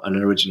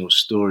original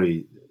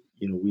story,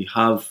 we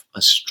have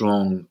a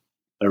strong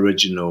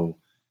original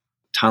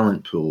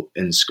talent pool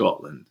in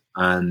Scotland,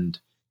 and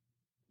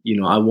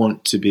I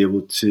want to be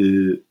able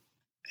to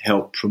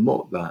help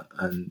promote that.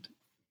 And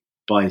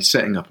by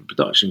setting up a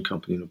production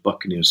company,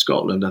 Buccaneer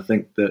Scotland, I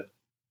think that,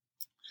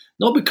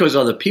 not because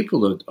other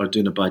people are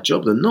doing a bad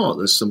job, they're not.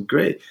 There's some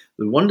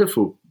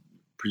wonderful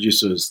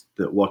producers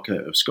that work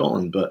out of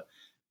Scotland, but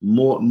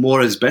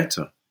more is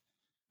better.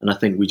 And I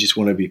think we just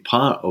want to be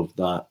part of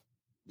that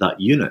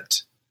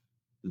unit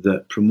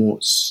that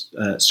promotes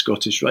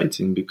Scottish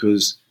writing,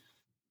 because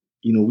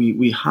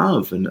we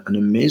have an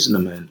amazing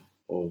amount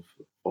of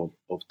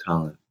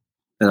talent.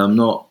 And I'm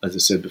not, as I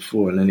said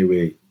before, in any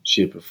way,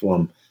 shape or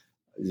form,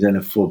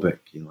 xenophobic.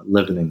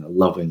 Living, I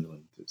love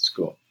England. It's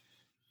got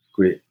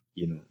great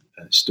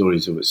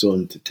stories of its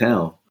own to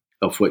tell,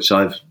 of which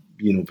I've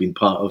been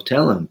part of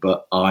telling.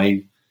 But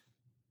I,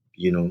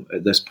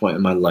 at this point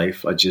in my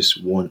life, I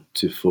just want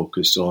to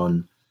focus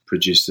on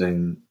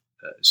producing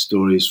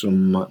stories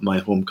from my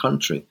home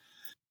country.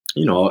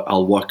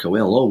 I'll work away.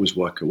 I'll always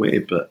work away,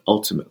 but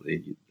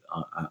ultimately,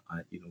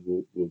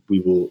 we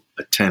will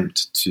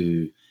attempt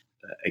to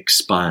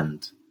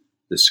expand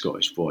the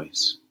Scottish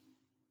voice.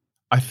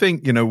 I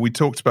think, we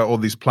talked about all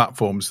these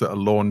platforms that are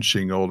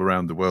launching all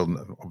around the world.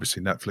 And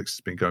obviously, Netflix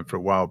has been going for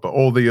a while, but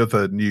all the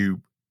other new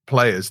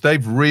players,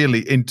 they've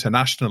really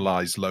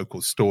internationalized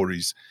local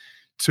stories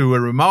to a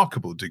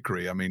remarkable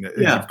degree. I mean,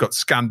 You've got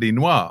Scandi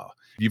Noir.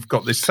 You've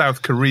got this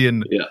South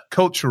Korean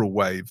cultural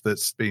wave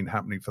that's been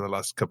happening for the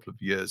last couple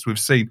of years. We've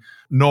seen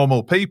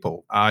Normal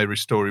People,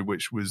 Irish story,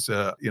 which was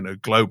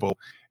global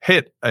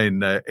hit in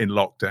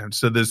lockdown.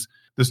 So there's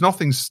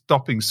nothing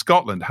stopping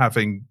Scotland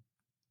having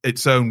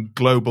its own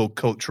global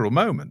cultural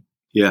moment.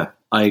 Yeah,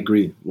 I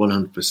agree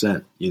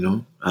 100%,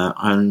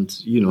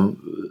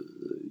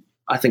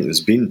 I think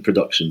there's been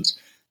productions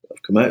that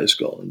have come out of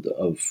Scotland that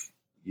have,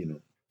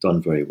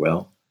 done very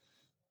well.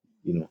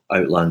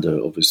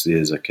 Outlander obviously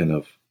is a kind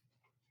of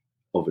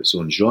its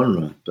own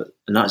genre,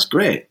 and that's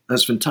great.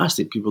 That's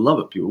fantastic. People love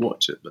it. People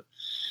watch it. But,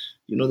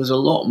 there's a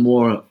lot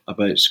more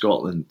about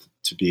Scotland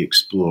to be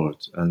explored.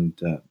 And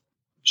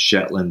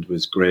Shetland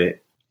was great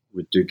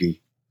with Dougie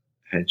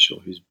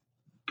Henshall, who's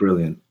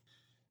brilliant.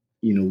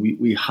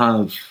 We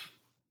have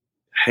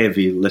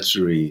heavy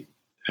literary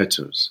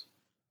hitters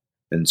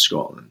in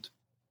Scotland.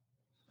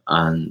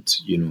 And,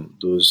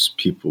 those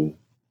people,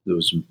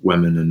 those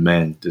women and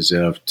men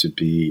deserve to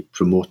be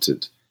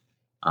promoted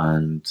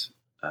and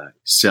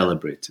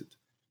celebrated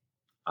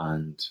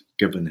and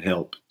given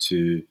help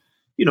to,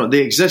 they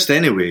exist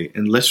anyway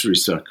in literary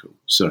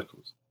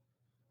circles,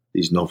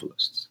 these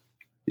novelists,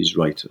 these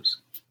writers.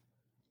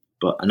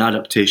 But an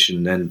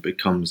adaptation then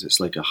becomes, it's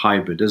like a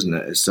hybrid, isn't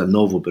it? It's a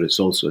novel, but it's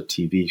also a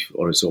TV,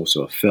 or it's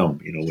also a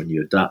film, when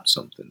you adapt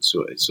something.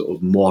 So it sort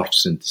of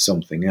morphs into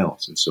something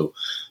else. And so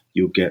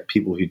you'll get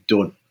people who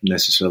don't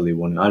necessarily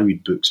want to. I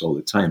read books all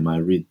the time.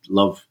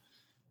 Love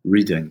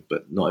reading,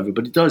 but not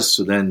everybody does.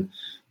 So then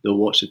they'll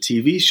watch a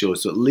TV show.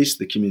 So at least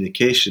the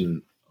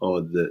communication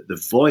or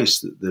the voice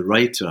that the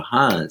writer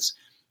has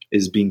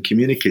is being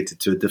communicated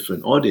to a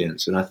different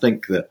audience. And I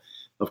think that,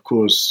 of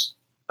course,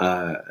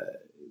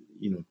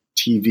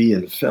 TV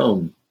and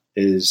film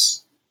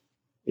is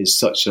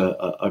such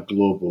a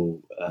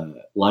global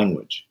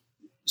language.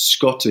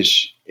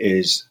 Scottish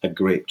is a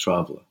great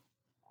traveller.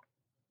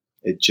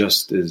 It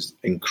just is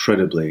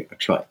incredibly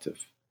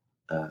attractive.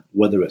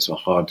 Whether it's a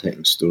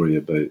hard-hitting story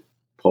about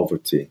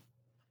poverty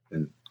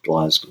in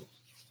Glasgow,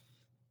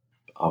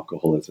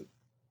 alcoholism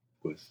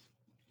with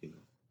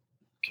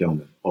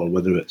Kelman, or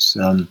whether it's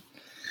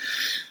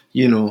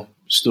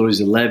stories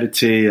of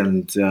levity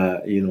and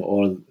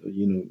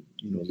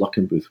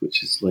Luckenbooth,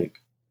 which is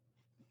like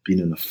being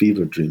in a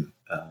fever dream.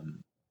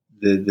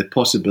 The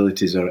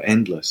possibilities are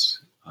endless,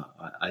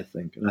 I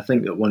think. And I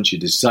think that once you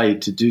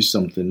decide to do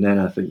something, then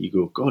I think you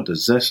go, God,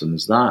 there's this and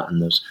there's that,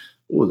 and there's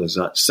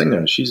that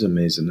singer, she's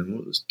amazing,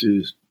 and let's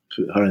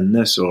put her in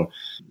this, or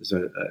there's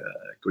a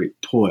great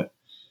poet,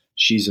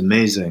 she's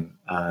amazing,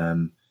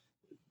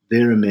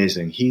 they're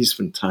amazing, he's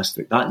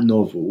fantastic, that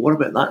novel, what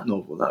about that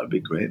novel? That would be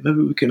great,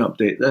 maybe we can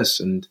update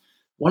this. And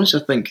once I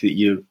think that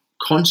you're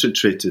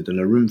concentrated in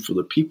a room full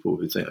of people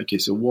who think, okay,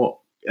 so what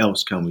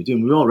else can we do?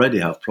 And we already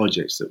have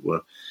projects that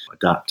we're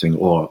adapting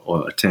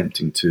or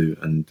attempting to,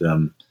 and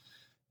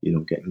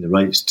getting the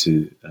rights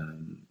to.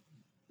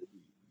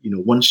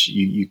 Once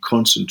you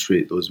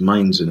concentrate those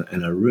minds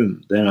in a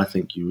room, then I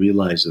think you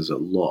realise there's a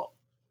lot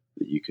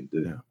that you can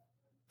do. Yeah.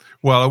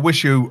 Well, I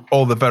wish you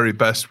all the very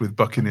best with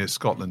Buccaneer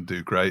Scotland.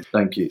 Do great.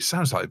 Thank you. It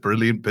sounds like a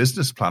brilliant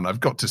business plan. I've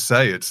got to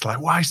say, it's like,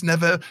 why has no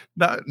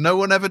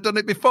one ever done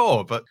it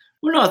before? But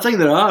well, no, I think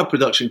there are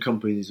production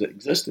companies that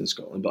exist in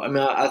Scotland. But I mean,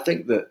 I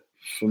think that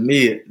for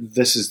me,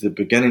 this is the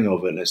beginning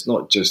of it. And it's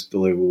not just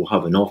like we'll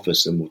have an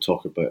office and we'll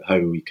talk about how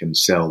we can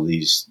sell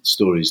these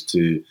stories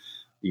to,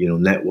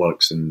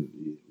 networks, and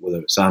whether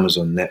it's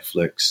Amazon,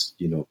 Netflix,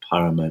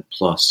 Paramount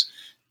Plus,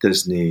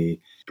 Disney,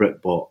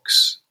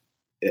 BritBox.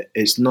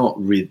 It's not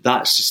really,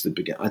 that's just the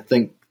beginning. I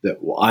think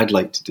that what I'd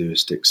like to do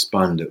is to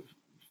expand it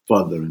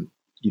further and,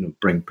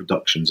 bring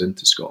productions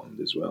into Scotland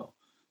as well.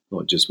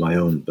 Not just my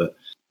own, but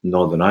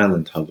Northern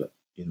Ireland have it.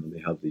 They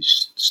have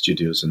these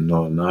studios in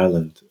Northern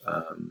Ireland.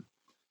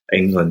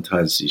 England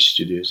has these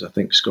studios. I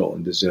think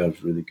Scotland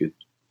deserves really good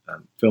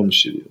film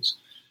studios.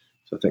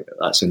 So I think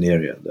that's an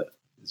area that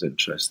is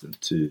interesting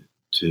to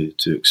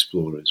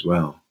explore as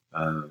well.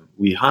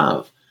 We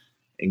have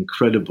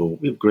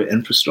great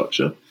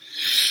infrastructure,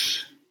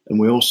 and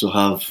we also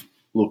have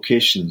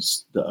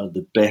locations that are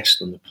the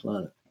best on the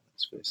planet.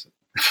 Let's face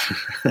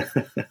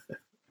it.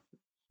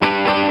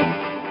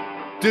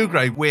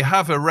 Dougray, we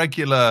have a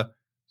regular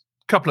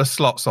couple of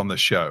slots on the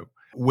show,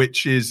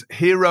 which is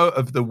Hero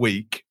of the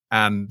Week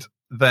and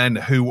then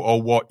who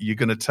or what you're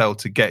going to tell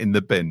to get in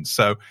the bin.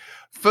 So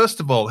first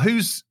of all,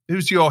 who's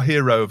your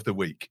hero of the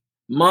week?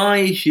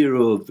 My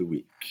hero of the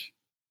week.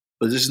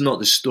 But this is not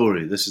the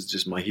story. This is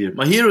just my hero.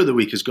 My hero of the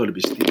week has got to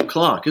be Steve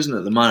Clarke, isn't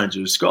it? The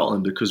manager of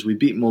Scotland, because we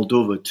beat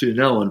Moldova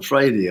 2-0 on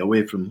Friday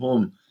away from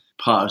home.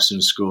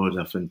 Patterson scored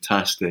a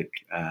fantastic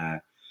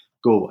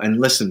goal.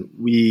 And listen,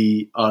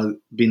 we are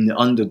been the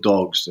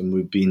underdogs, and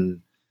we've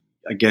been,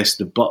 I guess,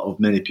 the butt of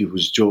many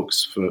people's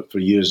jokes for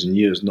years and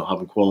years, not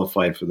having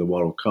qualified for the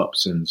World Cup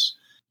since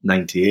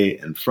 '98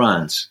 in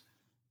France.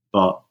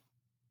 But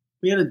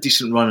we had a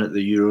decent run at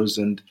the Euros,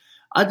 and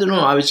I don't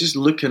know, I was just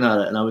looking at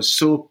it, and I was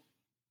so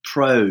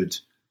proud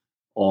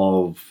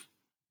of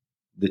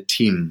the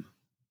team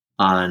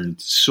and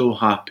so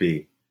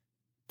happy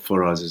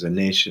for us as a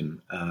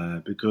nation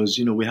because,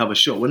 we have a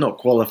shot. We're not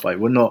qualified.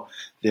 We're not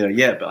there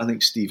yet, but I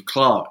think Steve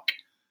Clarke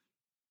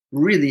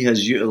really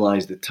has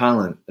utilised the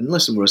talent. And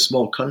listen, we're a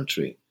small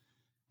country,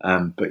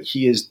 but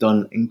he has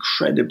done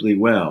incredibly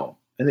well.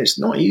 And it's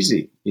not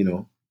easy,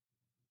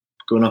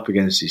 going up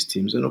against these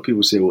teams. I know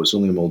people say, it's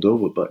only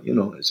Moldova, but,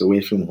 it's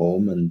away from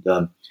home,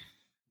 and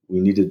we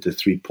needed the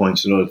 3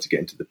 points in order to get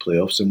into the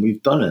playoffs, and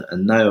we've done it.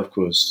 And now, of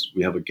course,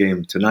 we have a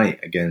game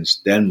tonight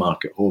against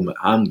Denmark at home at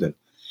Hampden.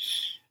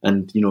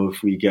 And,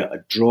 if we get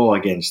a draw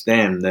against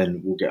them,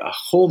 then we'll get a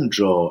home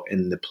draw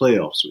in the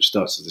playoffs, which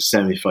starts as a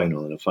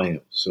semi-final and a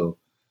final. So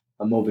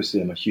I'm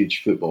a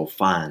huge football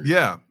fan.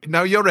 Yeah.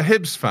 Now, you're a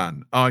Hibs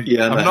fan.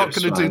 Yeah, I'm not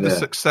going to do the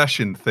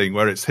Succession thing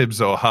where it's Hibs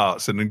or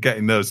Hearts and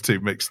getting those two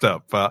mixed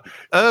up. But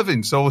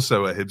Irving's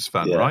also a Hibs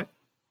fan, right?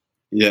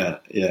 Yeah.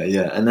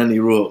 And then he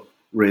wrote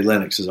Ray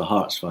Lennox is a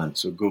Hearts fan,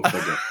 so go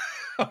figure.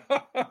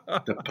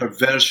 The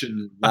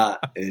perversion of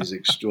that is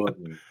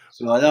extraordinary.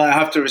 So I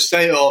have to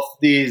recite off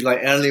these like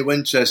Ernie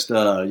Winchester,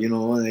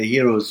 one of the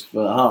heroes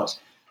for the Hearts,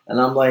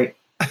 and I'm like,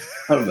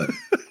 Herman,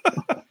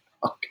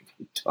 what have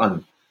you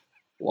done?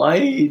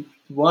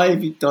 Why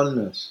have you done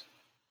this?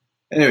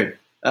 Anyway,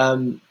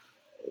 playing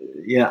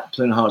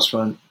a Hearts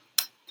fan,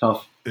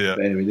 tough. Yeah.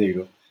 But anyway, there you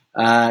go.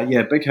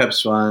 Yeah, big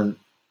Hibs fan.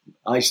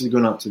 Actually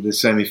going up to the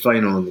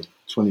semi-final on the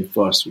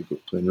 21st. We've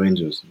got playing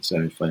Rangers in the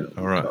semi-final of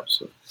the right. Cup.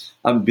 So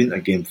I haven't been to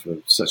a game for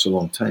such a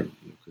long time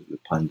because of the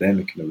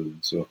pandemic and everything.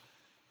 So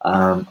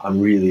I'm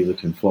really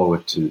looking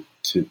forward to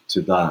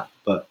that.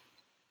 But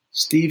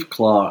Steve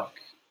Clarke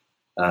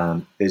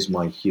is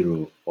my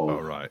hero.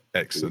 All right,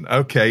 excellent.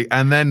 Okay,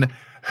 and then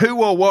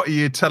who or what are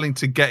you telling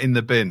to get in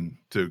the bin,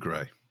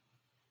 Dougray?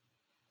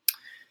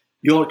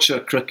 Yorkshire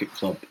Cricket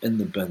Club in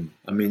the bin.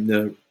 I mean,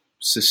 they're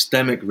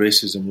systemic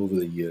racism over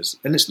the years.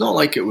 And it's not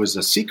like it was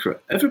a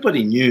secret.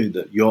 Everybody knew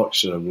that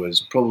Yorkshire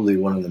was probably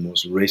one of the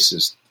most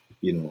racist,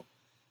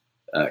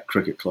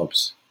 cricket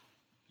clubs.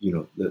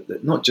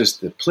 Not just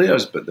the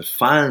players, but the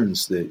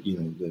fans,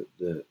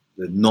 the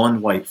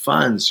non-white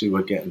fans who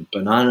were getting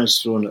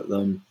bananas thrown at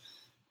them,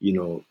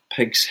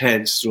 pigs'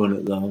 heads thrown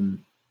at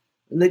them.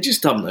 And they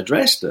just haven't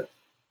addressed it.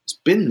 It's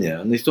been there,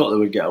 and they thought they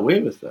would get away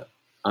with it.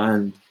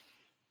 And,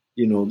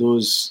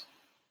 those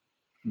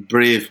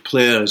brave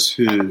players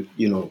who,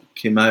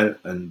 came out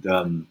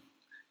and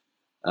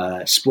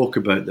spoke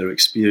about their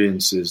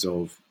experiences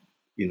of,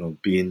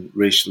 being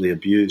racially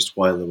abused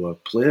while there were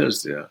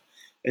players there.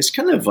 It's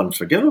kind of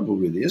unforgivable,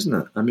 really, isn't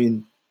it? I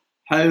mean,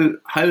 how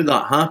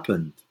that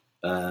happened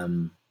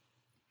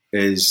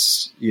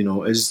is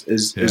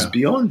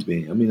beyond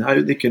me. I mean,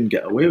 how they can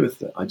get away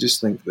with it. I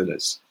just think that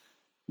it's,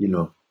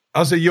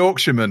 As a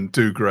Yorkshireman,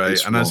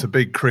 Dougray, and wrong. as a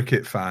big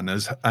cricket fan,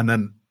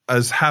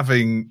 as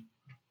having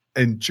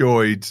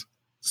enjoyed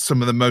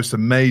some of the most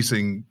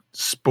amazing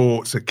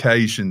sports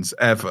occasions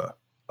ever,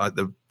 like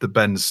the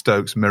Ben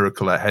Stokes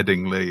miracle at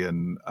Headingley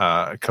and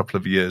a couple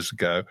of years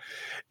ago,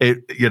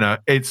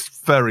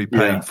 it's very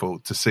painful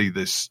to see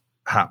this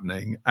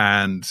happening.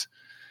 And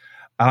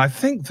I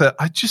think that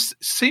it just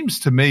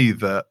seems to me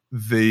that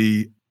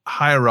the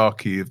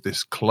hierarchy of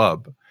this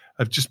club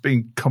have just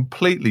been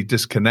completely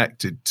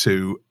disconnected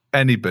to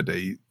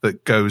anybody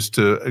that goes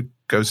to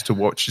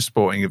watch a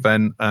sporting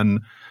event,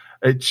 and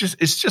it's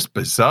just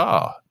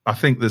bizarre. I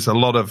think there's a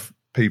lot of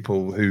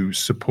people who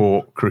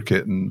support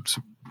cricket and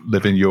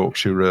live in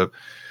Yorkshire are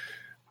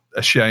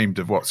ashamed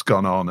of what's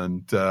gone on,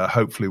 and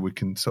hopefully we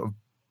can sort of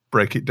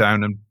break it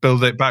down and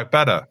build it back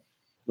better.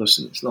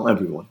 Listen, it's not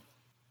everyone,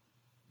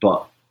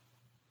 but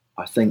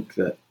I think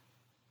that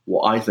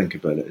what I think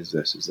about it is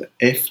this, is that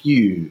if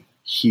you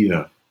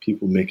hear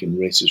people making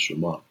racist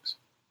remarks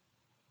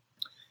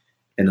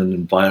in an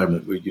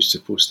environment where you're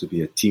supposed to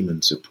be a team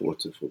and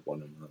supportive of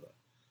one another,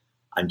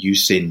 and you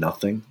say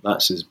nothing,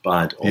 that's as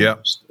bad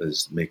almost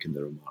as making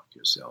the remark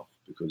yourself.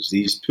 Because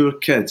these poor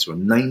kids were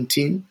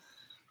 19,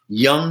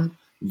 young,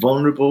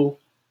 vulnerable,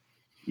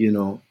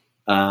 and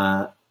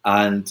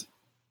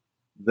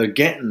they're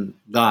getting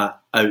that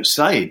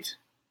outside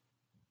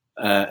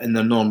in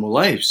their normal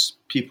lives,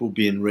 people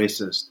being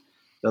racist.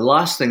 The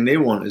last thing they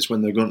want is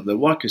when they're going to their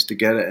work is to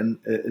get it in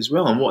as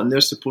well. And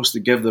they're supposed to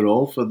give their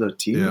all for their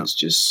team. It's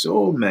just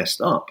so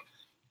messed up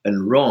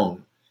and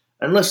wrong.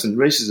 And listen,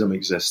 racism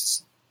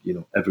exists,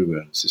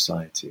 everywhere in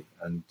society,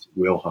 and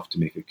we all have to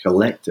make a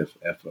collective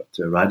effort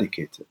to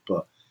eradicate it.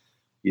 But,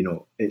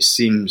 it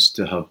seems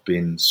to have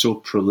been so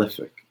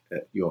prolific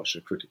at Yorkshire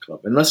Cricket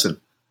Club. And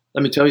listen,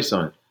 let me tell you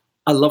something.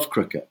 I love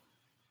cricket.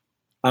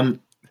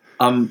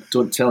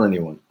 Don't tell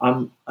anyone.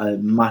 I'm a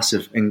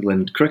massive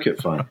England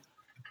cricket fan.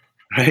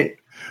 Right?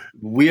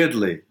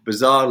 Weirdly,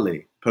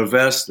 bizarrely,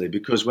 perversely,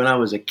 because when I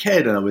was a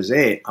kid and I was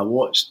 8, I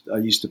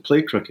used to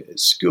play cricket at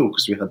school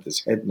because we had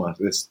this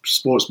this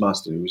sports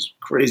master who was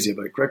crazy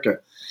about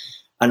cricket.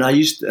 And I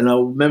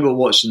remember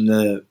watching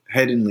the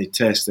Headingley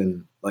Test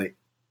in like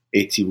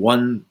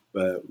 81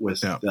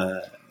 with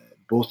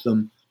both of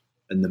them,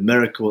 and the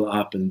miracle that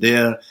happened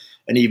there.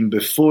 And even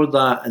before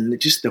that, and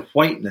just the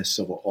whiteness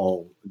of it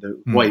all,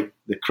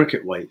 the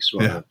cricket whites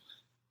rather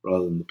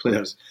than the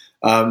players.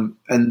 And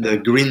the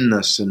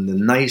greenness and the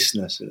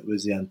niceness, it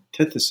was the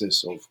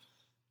antithesis of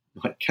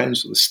my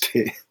council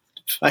estate.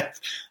 And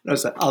I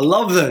was like, I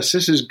love this.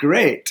 This is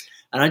great.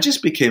 And I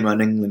just became an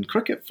England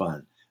cricket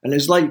fan. And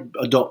it's like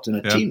adopting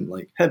a team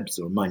like Hibs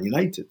or Man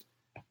United.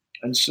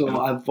 And so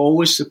I've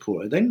always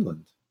supported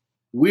England,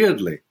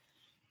 weirdly.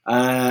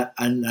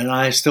 And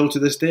I still to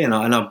this day, and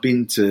I've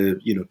been to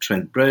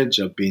Trent Bridge,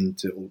 I've been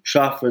to Old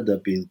Trafford,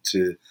 I've been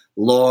to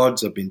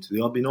Lords, I've been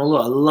all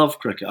over. I love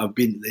cricket. I've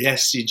been to the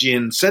SCG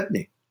in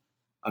Sydney.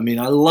 I mean,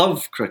 I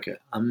love cricket.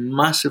 I'm a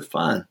massive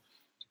fan,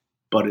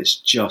 but it's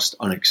just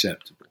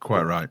unacceptable.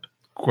 Quite right.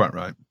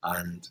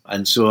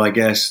 And so I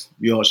guess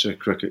Yorkshire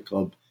Cricket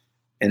Club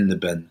in the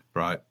bin.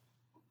 Right.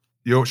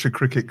 Yorkshire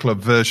Cricket Club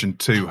version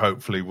 2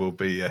 hopefully will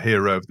be a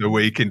hero of the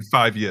week in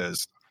 5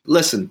 years.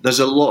 Listen, there's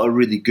a lot of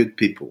really good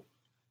people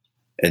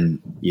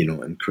in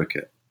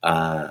cricket,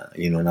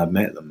 and I've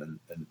met them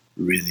and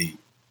really,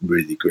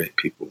 really great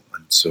people.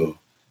 And so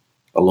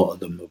a lot of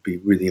them will be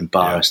really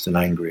embarrassed and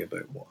angry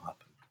about what happened.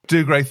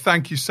 Dougray,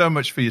 thank you so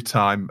much for your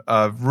time.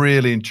 I've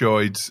really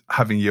enjoyed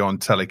having you on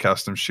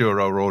telecast. I'm sure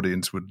our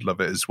audience would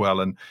love it as well.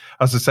 And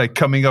as I say,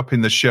 coming up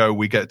in the show,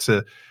 we get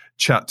to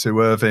chat to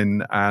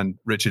Irvin and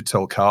Richard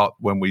Tulkart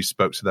when we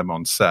spoke to them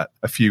on set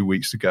a few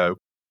weeks ago.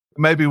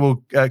 Maybe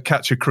we'll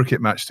catch a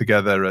cricket match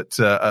together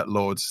at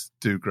Lord's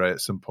Dougray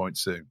at some point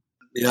soon.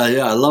 Yeah,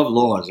 I love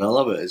Lord's. I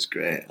love it. It's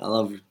great. I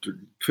love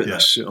putting a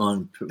suit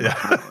on, putting my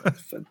hat on.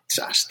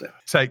 Fantastic.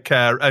 Take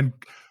care and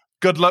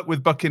good luck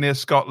with Buccaneer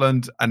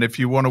Scotland. And if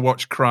you want to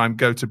watch crime,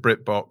 go to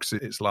BritBox.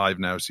 It's live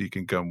now, so you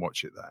can go and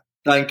watch it there.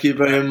 Thank you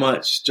very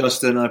much,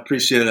 Justin. I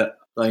appreciate it.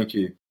 Thank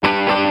you.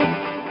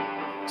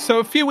 So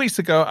a few weeks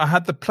ago, I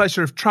had the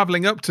pleasure of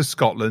travelling up to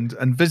Scotland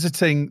and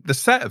visiting the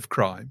set of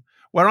Crime,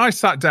 where I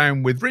sat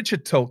down with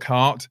Richard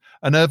Tulkhart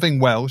and Irving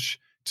Welsh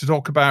to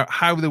talk about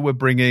how they were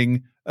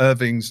bringing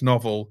Irving's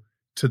novel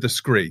to the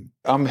screen.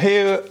 I'm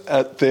here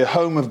at the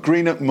home of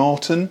Greenock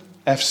Morton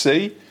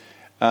FC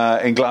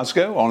in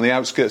Glasgow, on the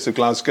outskirts of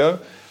Glasgow,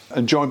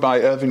 and joined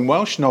by Irving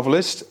Welsh,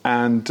 novelist,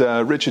 and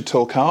Richard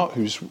Tulkhart,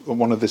 who's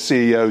one of the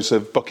CEOs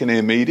of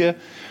Buccaneer Media,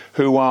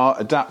 who are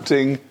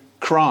adapting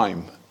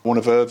Crime, one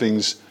of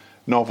Irving's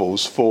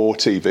novels, for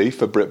TV,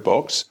 for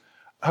BritBox.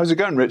 How's it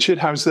going, Richard?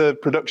 How's the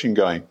production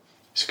going?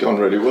 It's gone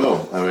really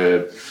well.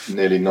 We're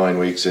nearly 9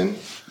 weeks in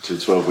to a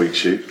 12-week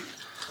shoot.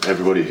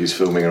 Everybody who's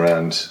filming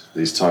around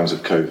these times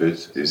of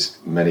COVID is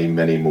many,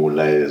 many more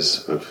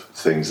layers of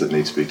things that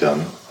need to be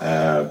done.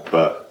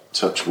 But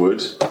touch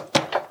wood,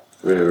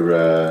 we're,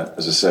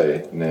 as I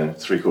say,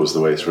 3/4 of the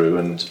way through,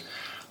 and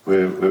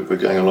we're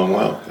going along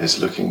well. It's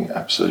looking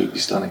absolutely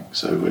stunning.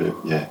 So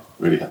we're,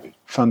 really happy.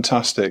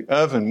 Fantastic.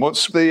 Irving,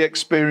 what's the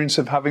experience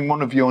of having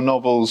one of your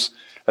novels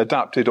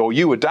adapted, or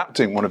you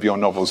adapting one of your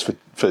novels for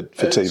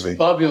TV? It's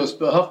fabulous,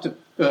 but I have to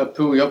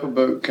pull you up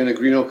about kind of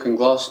Greenock and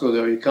Glasgow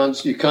there. You can't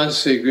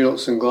say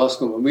Greenock's in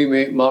Glasgow. When we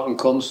make Martin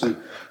Compston,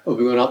 will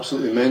be going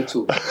absolutely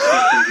mental.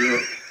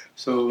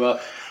 So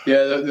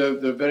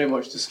they're very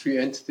much discrete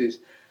entities.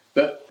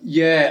 But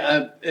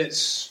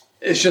it's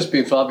just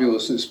been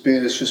fabulous. It's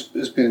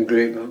been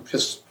great. We've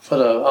just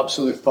had an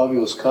absolutely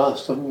fabulous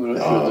cast, haven't we?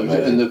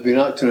 And they've been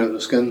acting out their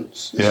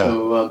skins. Yeah.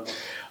 So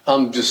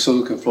I'm just so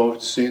looking forward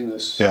to seeing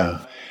this.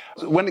 Yeah.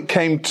 When it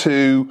came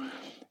to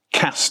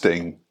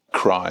casting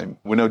Crime,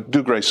 we know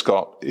Dougray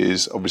Scott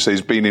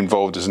has been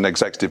involved as an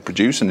executive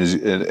producer and is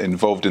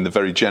involved in the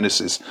very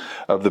genesis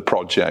of the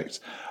project.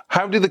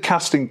 How did the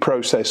casting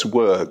process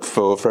work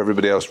for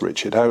everybody else,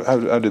 Richard?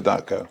 How did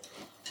that go?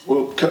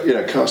 Well,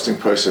 casting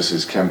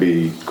processes can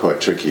be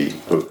quite tricky,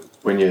 but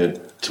when you're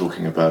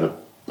talking about a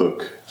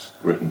book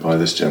written by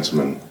this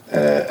gentleman,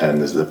 and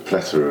there's a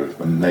plethora of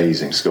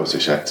amazing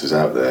Scottish actors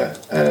out there,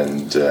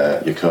 and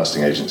your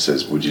casting agent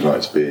says, would you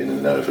like to be in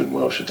an Irving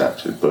Welsh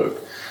adapted book?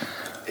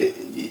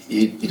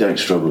 You don't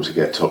struggle to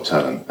get top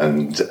talent,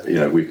 and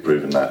we've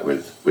proven that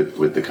with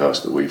the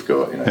cast that we've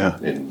got.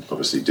 In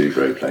obviously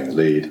Dougray playing the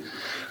lead,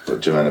 but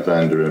Joanna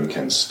Vanderum,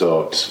 Ken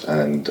Stott,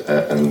 and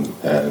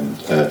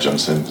John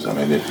Sims. I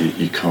mean,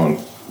 you can't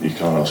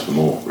ask for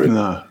more, really.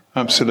 No,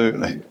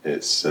 absolutely.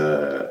 It's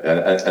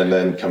and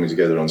then coming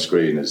together on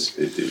screen it's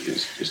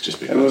just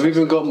been. And we've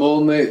even got my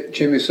old mate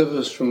Jamie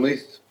Sivers from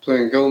Leith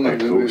playing Gilman,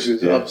 which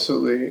is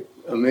absolutely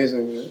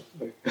amazing.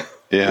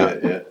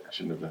 Yeah. I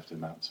shouldn't have left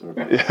him out. Sorry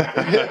about that.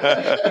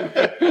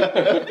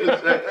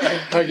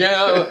 Again,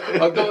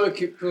 I've got to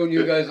keep pulling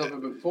you guys up a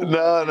bit forward.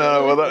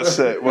 No. Well, that's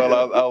it. Well,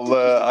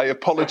 I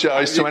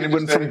apologise to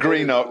anyone from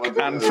Greenock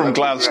and from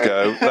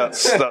Glasgow.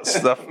 That's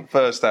the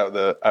first out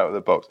of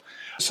the box.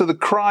 So the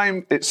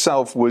Crime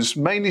itself was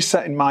mainly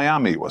set in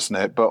Miami, wasn't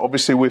it? But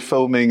obviously we're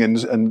filming,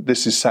 and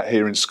this is set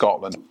here in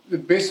Scotland.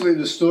 Basically,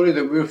 the story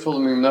that we're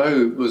filming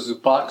now was the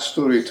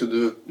backstory to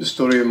the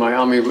story of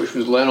Miami, which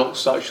was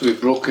Lennox actually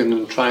broken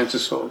and trying to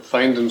sort of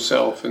find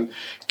himself and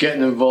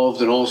getting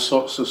involved in all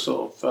sorts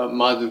of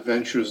mad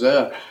adventures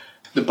there.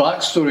 The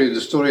backstory,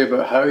 the story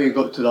about how he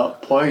got to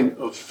that point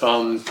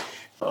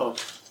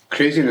of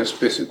craziness,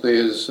 basically,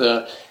 is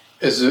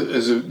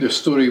the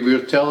story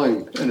we're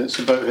telling, and it's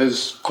about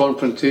his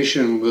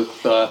confrontation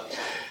with the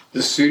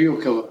serial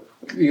killer.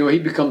 He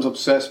becomes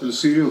obsessed with the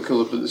serial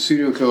killer, but the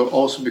serial killer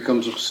also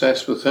becomes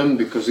obsessed with him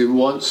because he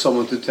wants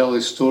someone to tell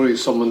his story,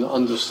 someone that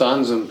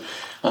understands him,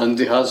 and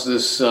he has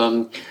this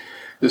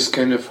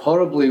kind of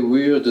horribly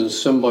weird and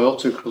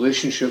symbiotic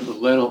relationship with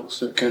Lennox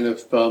that kind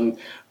of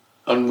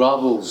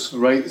unravels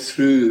right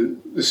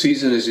through the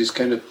season as he's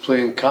kind of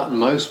playing cat and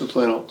mouse with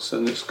Lennox,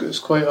 and it's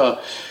quite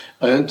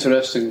an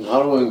interesting,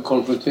 harrowing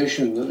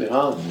confrontation that they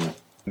have.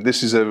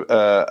 This is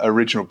a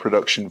original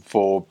production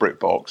for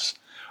BritBox.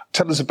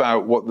 Tell us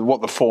about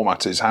what the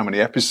format is, how many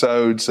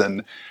episodes,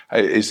 and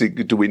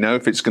do we know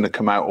if it's going to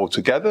come out all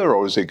together,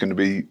 or is it going to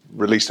be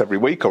released every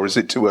week, or is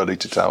it too early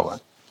to tell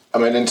that? I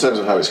mean, in terms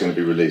of how it's going to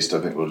be released,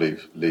 I think we'll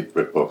leave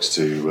BritBox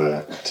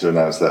to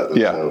announce that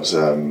themselves.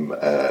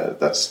 Yeah.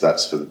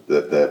 That's for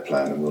their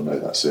plan, and we'll know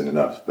that soon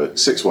enough. But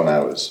 6 1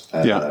 hours,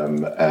 and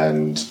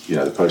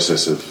the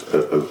process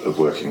of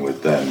working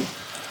with them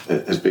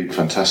has been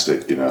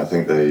fantastic. I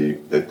think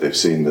they've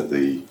seen that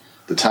the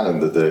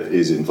talent that there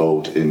is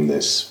involved in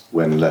this,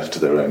 when left to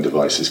their own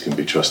devices, can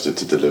be trusted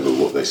to deliver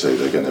what they say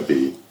they're going to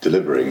be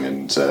delivering.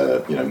 And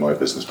my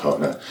business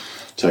partner,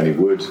 Tony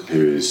Wood,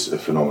 who is a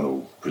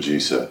phenomenal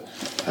producer,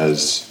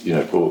 has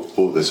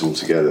brought this all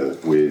together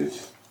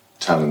with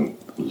talent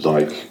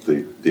like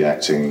the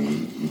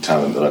acting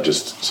talent that I've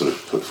just sort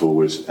of put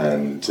forward,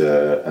 and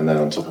then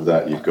on top of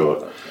that you've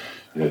got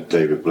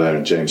David Blair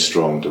and James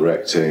Strong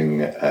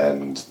directing,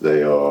 and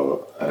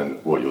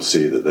what you'll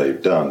see that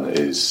they've done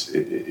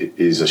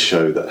is a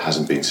show that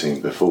hasn't been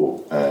seen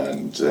before,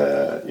 and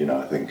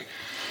I think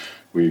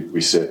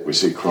we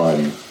see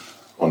crime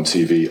on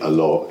TV a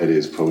lot. It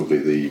is probably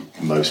the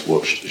most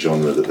watched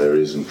genre that there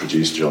is and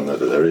produced genre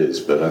that there is,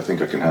 but I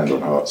think I can hand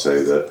on heart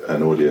say that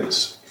an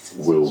audience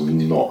will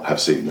not have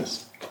seen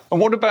this.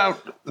 And what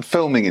about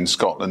filming in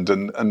Scotland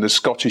and the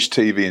Scottish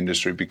TV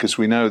industry? Because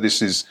we know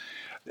this is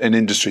an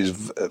industry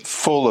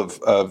full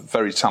of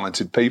very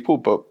talented people,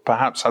 but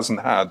perhaps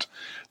hasn't had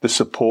the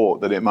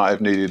support that it might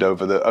have needed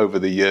over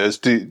the years.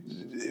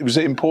 Was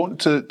it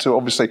important to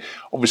obviously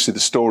the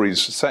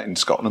story's set in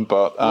Scotland,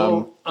 but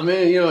well, I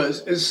mean,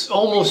 it's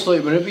almost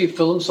like whenever you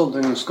film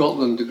something in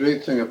Scotland, the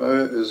great thing about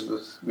it is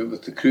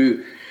with the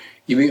crew,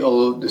 you meet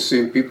all the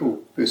same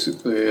people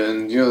basically,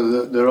 and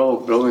they're all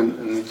brilliant,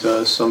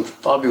 and some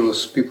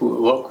fabulous people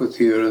to work with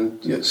here,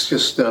 and it's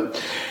just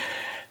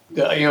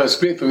it's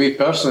great for me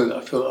personally that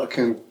I feel that I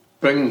can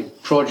bring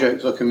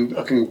projects. I can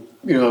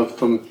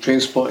from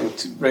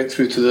Trainspotting right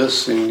through to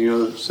this, and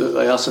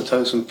the Acid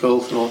House and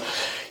Filth and all.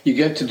 You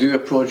get to do a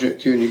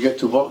project here, and you get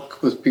to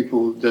work with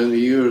people down the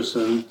years,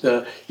 and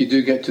you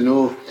do get to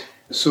know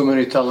so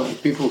many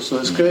talented people. So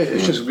it's great.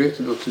 It's just great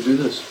to be able to do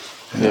this.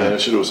 Yeah, I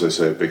should also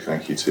say a big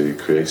thank you to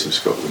Creative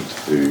Scotland,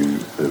 who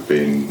have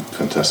been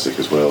fantastic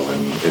as well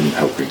in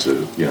helping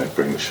to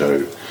bring the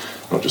show,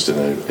 not just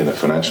in a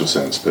financial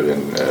sense, but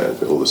in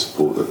all the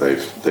support that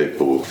they've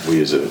brought.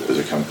 We as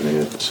a company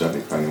are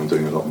certainly planning on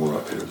doing a lot more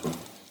up here as well.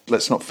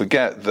 Let's not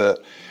forget that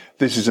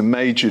this is a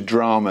major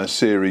drama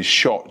series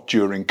shot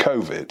during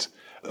COVID,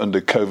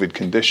 under COVID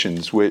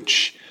conditions,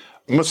 which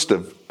must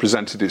have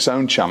presented its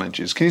own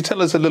challenges. Can you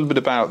tell us a little bit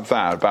about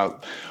that,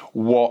 about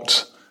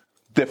what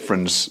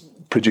difference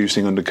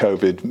producing under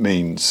COVID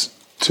means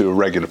to a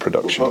regular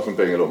production? Well, apart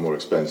from being a lot more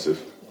expensive,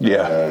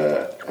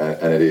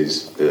 and it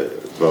is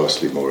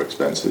vastly more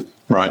expensive,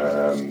 right?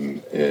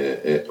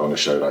 On a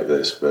show like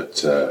this,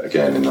 but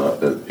again, in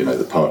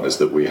the partners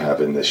that we have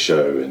in this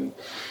show, in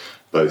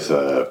both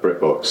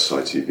BritBox,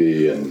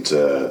 ITV, and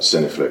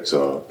Cineflix,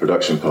 are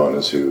production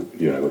partners who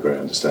are very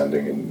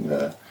understanding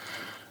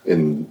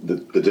in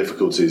the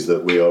difficulties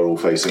that we are all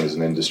facing as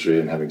an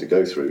industry and having to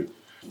go through.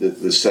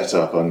 The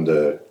setup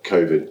under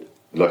COVID,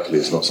 luckily,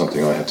 it's not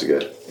something I had to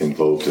get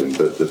involved in,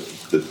 but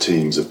the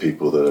teams of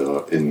people that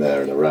are in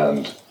there and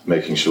around,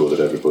 making sure that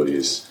everybody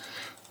is,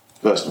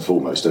 first and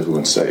foremost,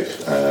 everyone's safe.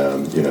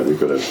 We've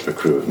got a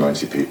crew of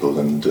 90 people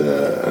and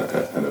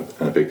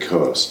a big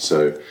cast,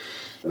 so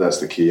that's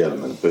the key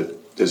element.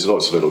 But there's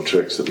lots of little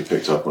tricks that we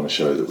picked up on a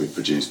show that we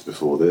produced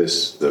before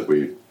this, that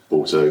we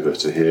brought over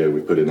to here.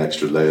 We put in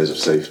extra layers of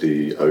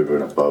safety over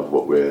and above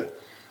what we're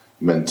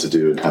meant to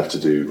do and have to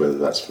do, whether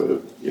that's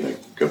for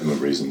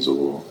government reasons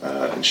or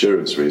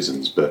insurance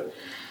reasons. But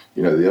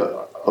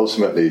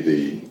ultimately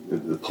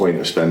the point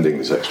of spending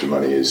this extra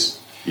money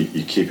is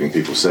you're keeping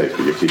people safe,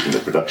 but you're keeping the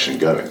production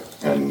going.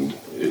 And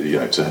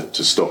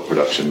to stop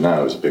production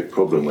now is a big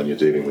problem when you're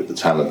dealing with the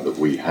talent that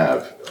we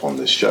have on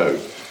this show,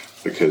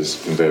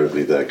 because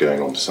invariably they're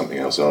going on to something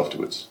else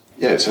afterwards.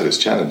 Yeah, it's had its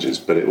challenges,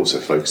 but it also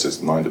focuses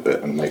the mind a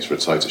bit and makes for a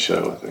tighter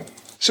show, I think.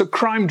 So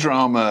crime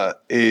drama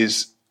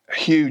is a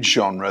huge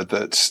genre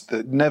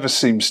that never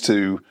seems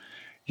to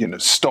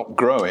stop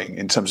growing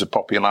in terms of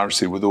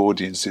popularity with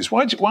audiences.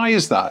 Why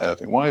is that,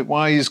 Irving?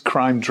 Why is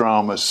crime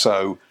drama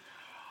so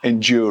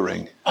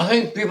enduring? I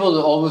think people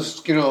that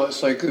always,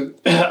 it's like,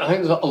 I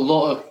think a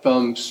lot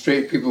of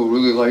straight people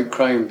really like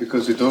crime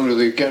because they don't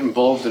really get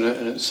involved in it,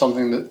 and it's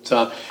something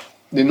that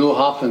they know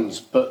happens,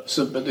 but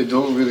they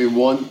don't really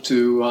want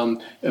to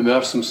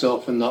immerse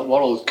themselves in that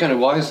world, kind of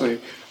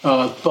wisely.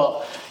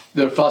 But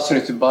they're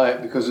fascinated by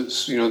it because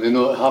it's, they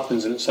know it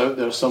happens and it's out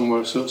there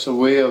somewhere. So it's a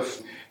way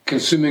of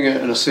consuming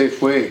it in a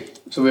safe way.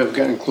 It's a way of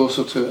getting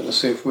closer to it in a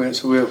safe way.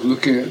 It's a way of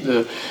looking at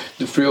the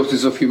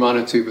frailties of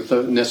humanity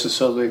without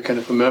necessarily kind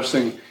of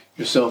immersing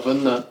yourself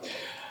in that.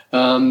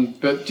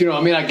 But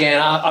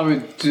again, I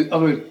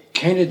would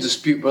kind of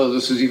dispute whether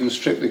this is even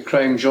strictly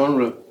crime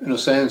genre. In a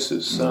sense,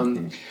 it's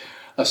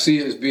I see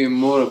it as being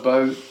more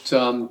about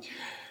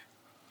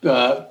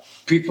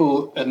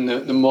people in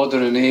the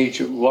modern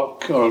age at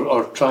work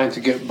or trying to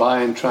get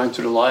by and trying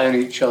to rely on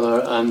each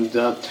other,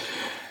 and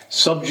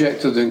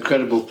subject to the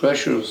incredible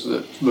pressures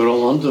that we're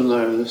all under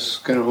now,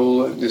 this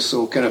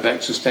whole kind of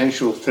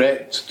existential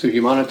threat to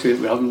humanity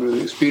that we haven't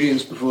really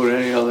experienced before in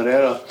any other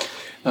era.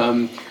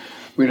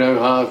 We now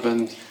have,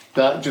 and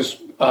that just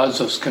adds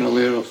this kind of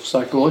layer of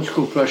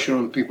psychological pressure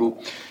on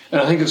people. And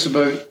I think it's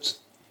about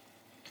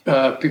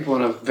people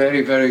in a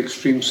very, very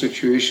extreme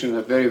situation,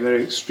 a very,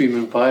 very extreme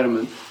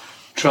environment,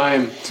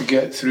 trying to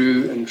get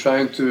through and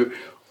trying to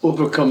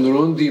overcome their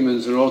own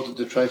demons in order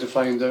to try to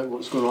find out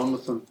what's going on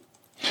with them.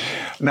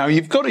 Now,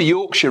 you've got a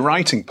Yorkshire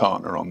writing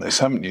partner on this,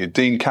 haven't you?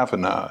 Dean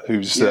Kavanagh,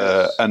 who's...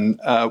 Yes.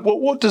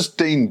 What does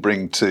Dean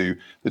bring to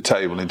the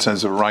table in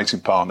terms of a writing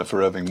partner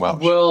for Irving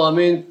Welsh? Well, I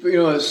mean,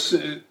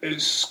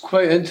 it's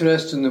quite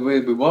interesting the way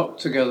we work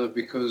together,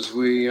 because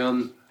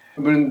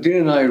when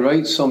Dean and I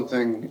write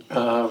something,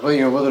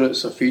 whether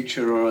it's a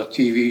feature or a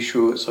TV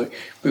show, it's like,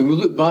 when we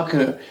look back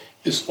at it,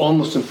 it's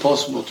almost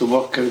impossible to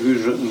work out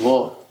who's written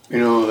what,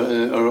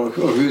 or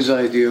whose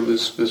idea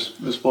was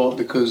what,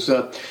 because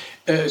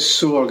it's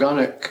so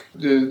organic.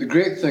 The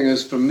great thing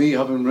is, for me,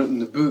 having written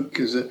the book,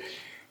 is that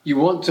you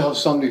want to have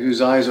somebody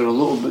whose eyes are a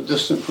little bit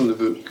distant from the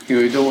book.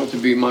 You don't want to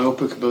be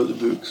myopic about the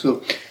book.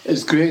 So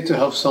it's great to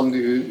have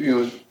somebody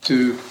who,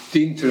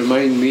 Dean, to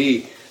remind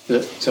me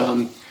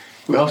that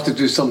we have to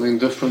do something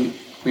different.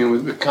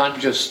 We can't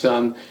just.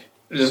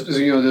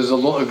 There's a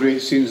lot of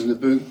great scenes in the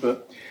book,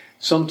 but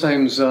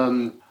sometimes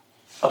a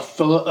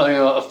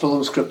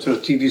film script or a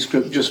TV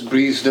script just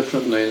breathes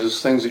differently.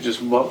 There's things that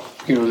just work.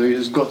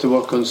 It's got to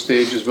work on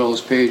stage as well as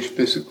page,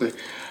 basically.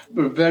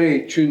 We're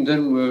very tuned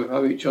in with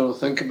how each other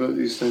think about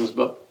these things,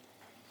 but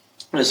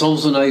it's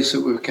also nice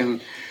that we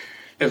can,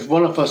 if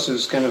one of us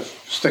is kind of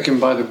sticking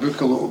by the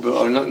book a little bit,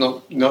 or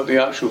not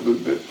the actual book,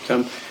 but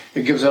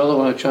it gives the other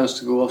one a chance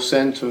to go off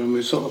centre, and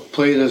we sort of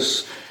play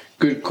this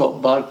good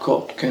cop, bad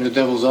cop kind of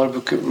devil's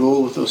advocate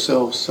role with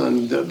ourselves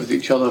and with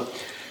each other.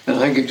 And I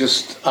think it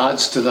just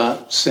adds to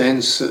that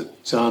sense that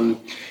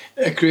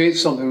it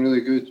creates something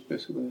really good,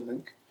 basically, I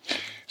think.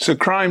 So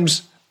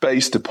Crime's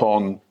based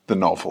upon the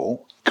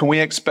novel. Can we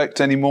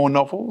expect any more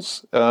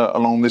novels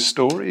along this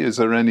story? Is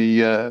there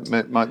any,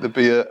 might there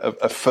be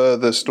a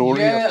further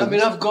story? Yeah,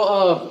 I've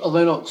got a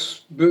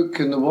Lennox book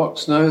in the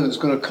works now that's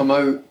going to come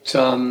out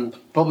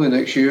probably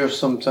next year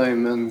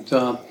sometime, and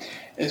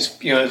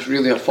it's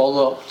really a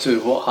follow-up to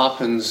what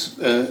happens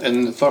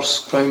in the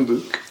first crime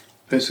book,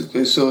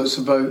 basically. So it's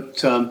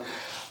about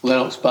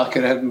Lennox back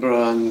in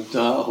Edinburgh and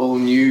a whole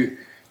new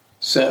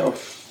set of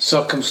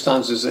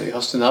circumstances that he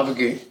has to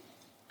navigate.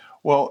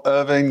 Well,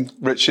 Irving,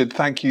 Richard,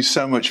 thank you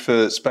so much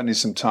for spending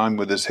some time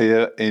with us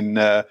here in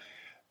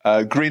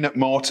Greenock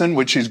Morton,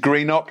 which is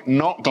Greenock,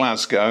 not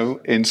Glasgow,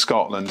 in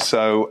Scotland.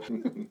 So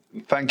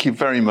thank you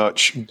very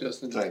much.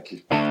 Justin, thank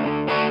you.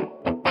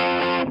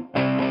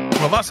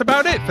 Well, that's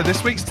about it for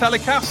this week's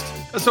telecast.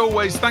 As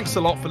always, thanks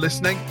a lot for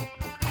listening.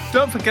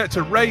 Don't forget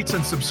to rate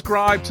and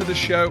subscribe to the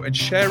show and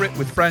share it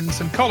with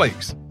friends and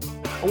colleagues.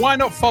 And why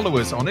not follow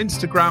us on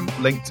Instagram,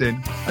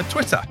 LinkedIn and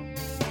Twitter?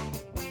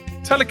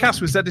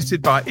 Telecast was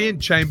edited by Ian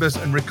Chambers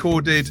and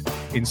recorded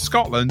in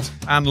Scotland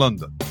and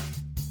London.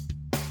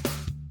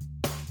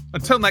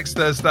 Until next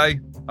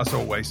Thursday, as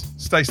always,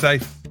 stay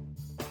safe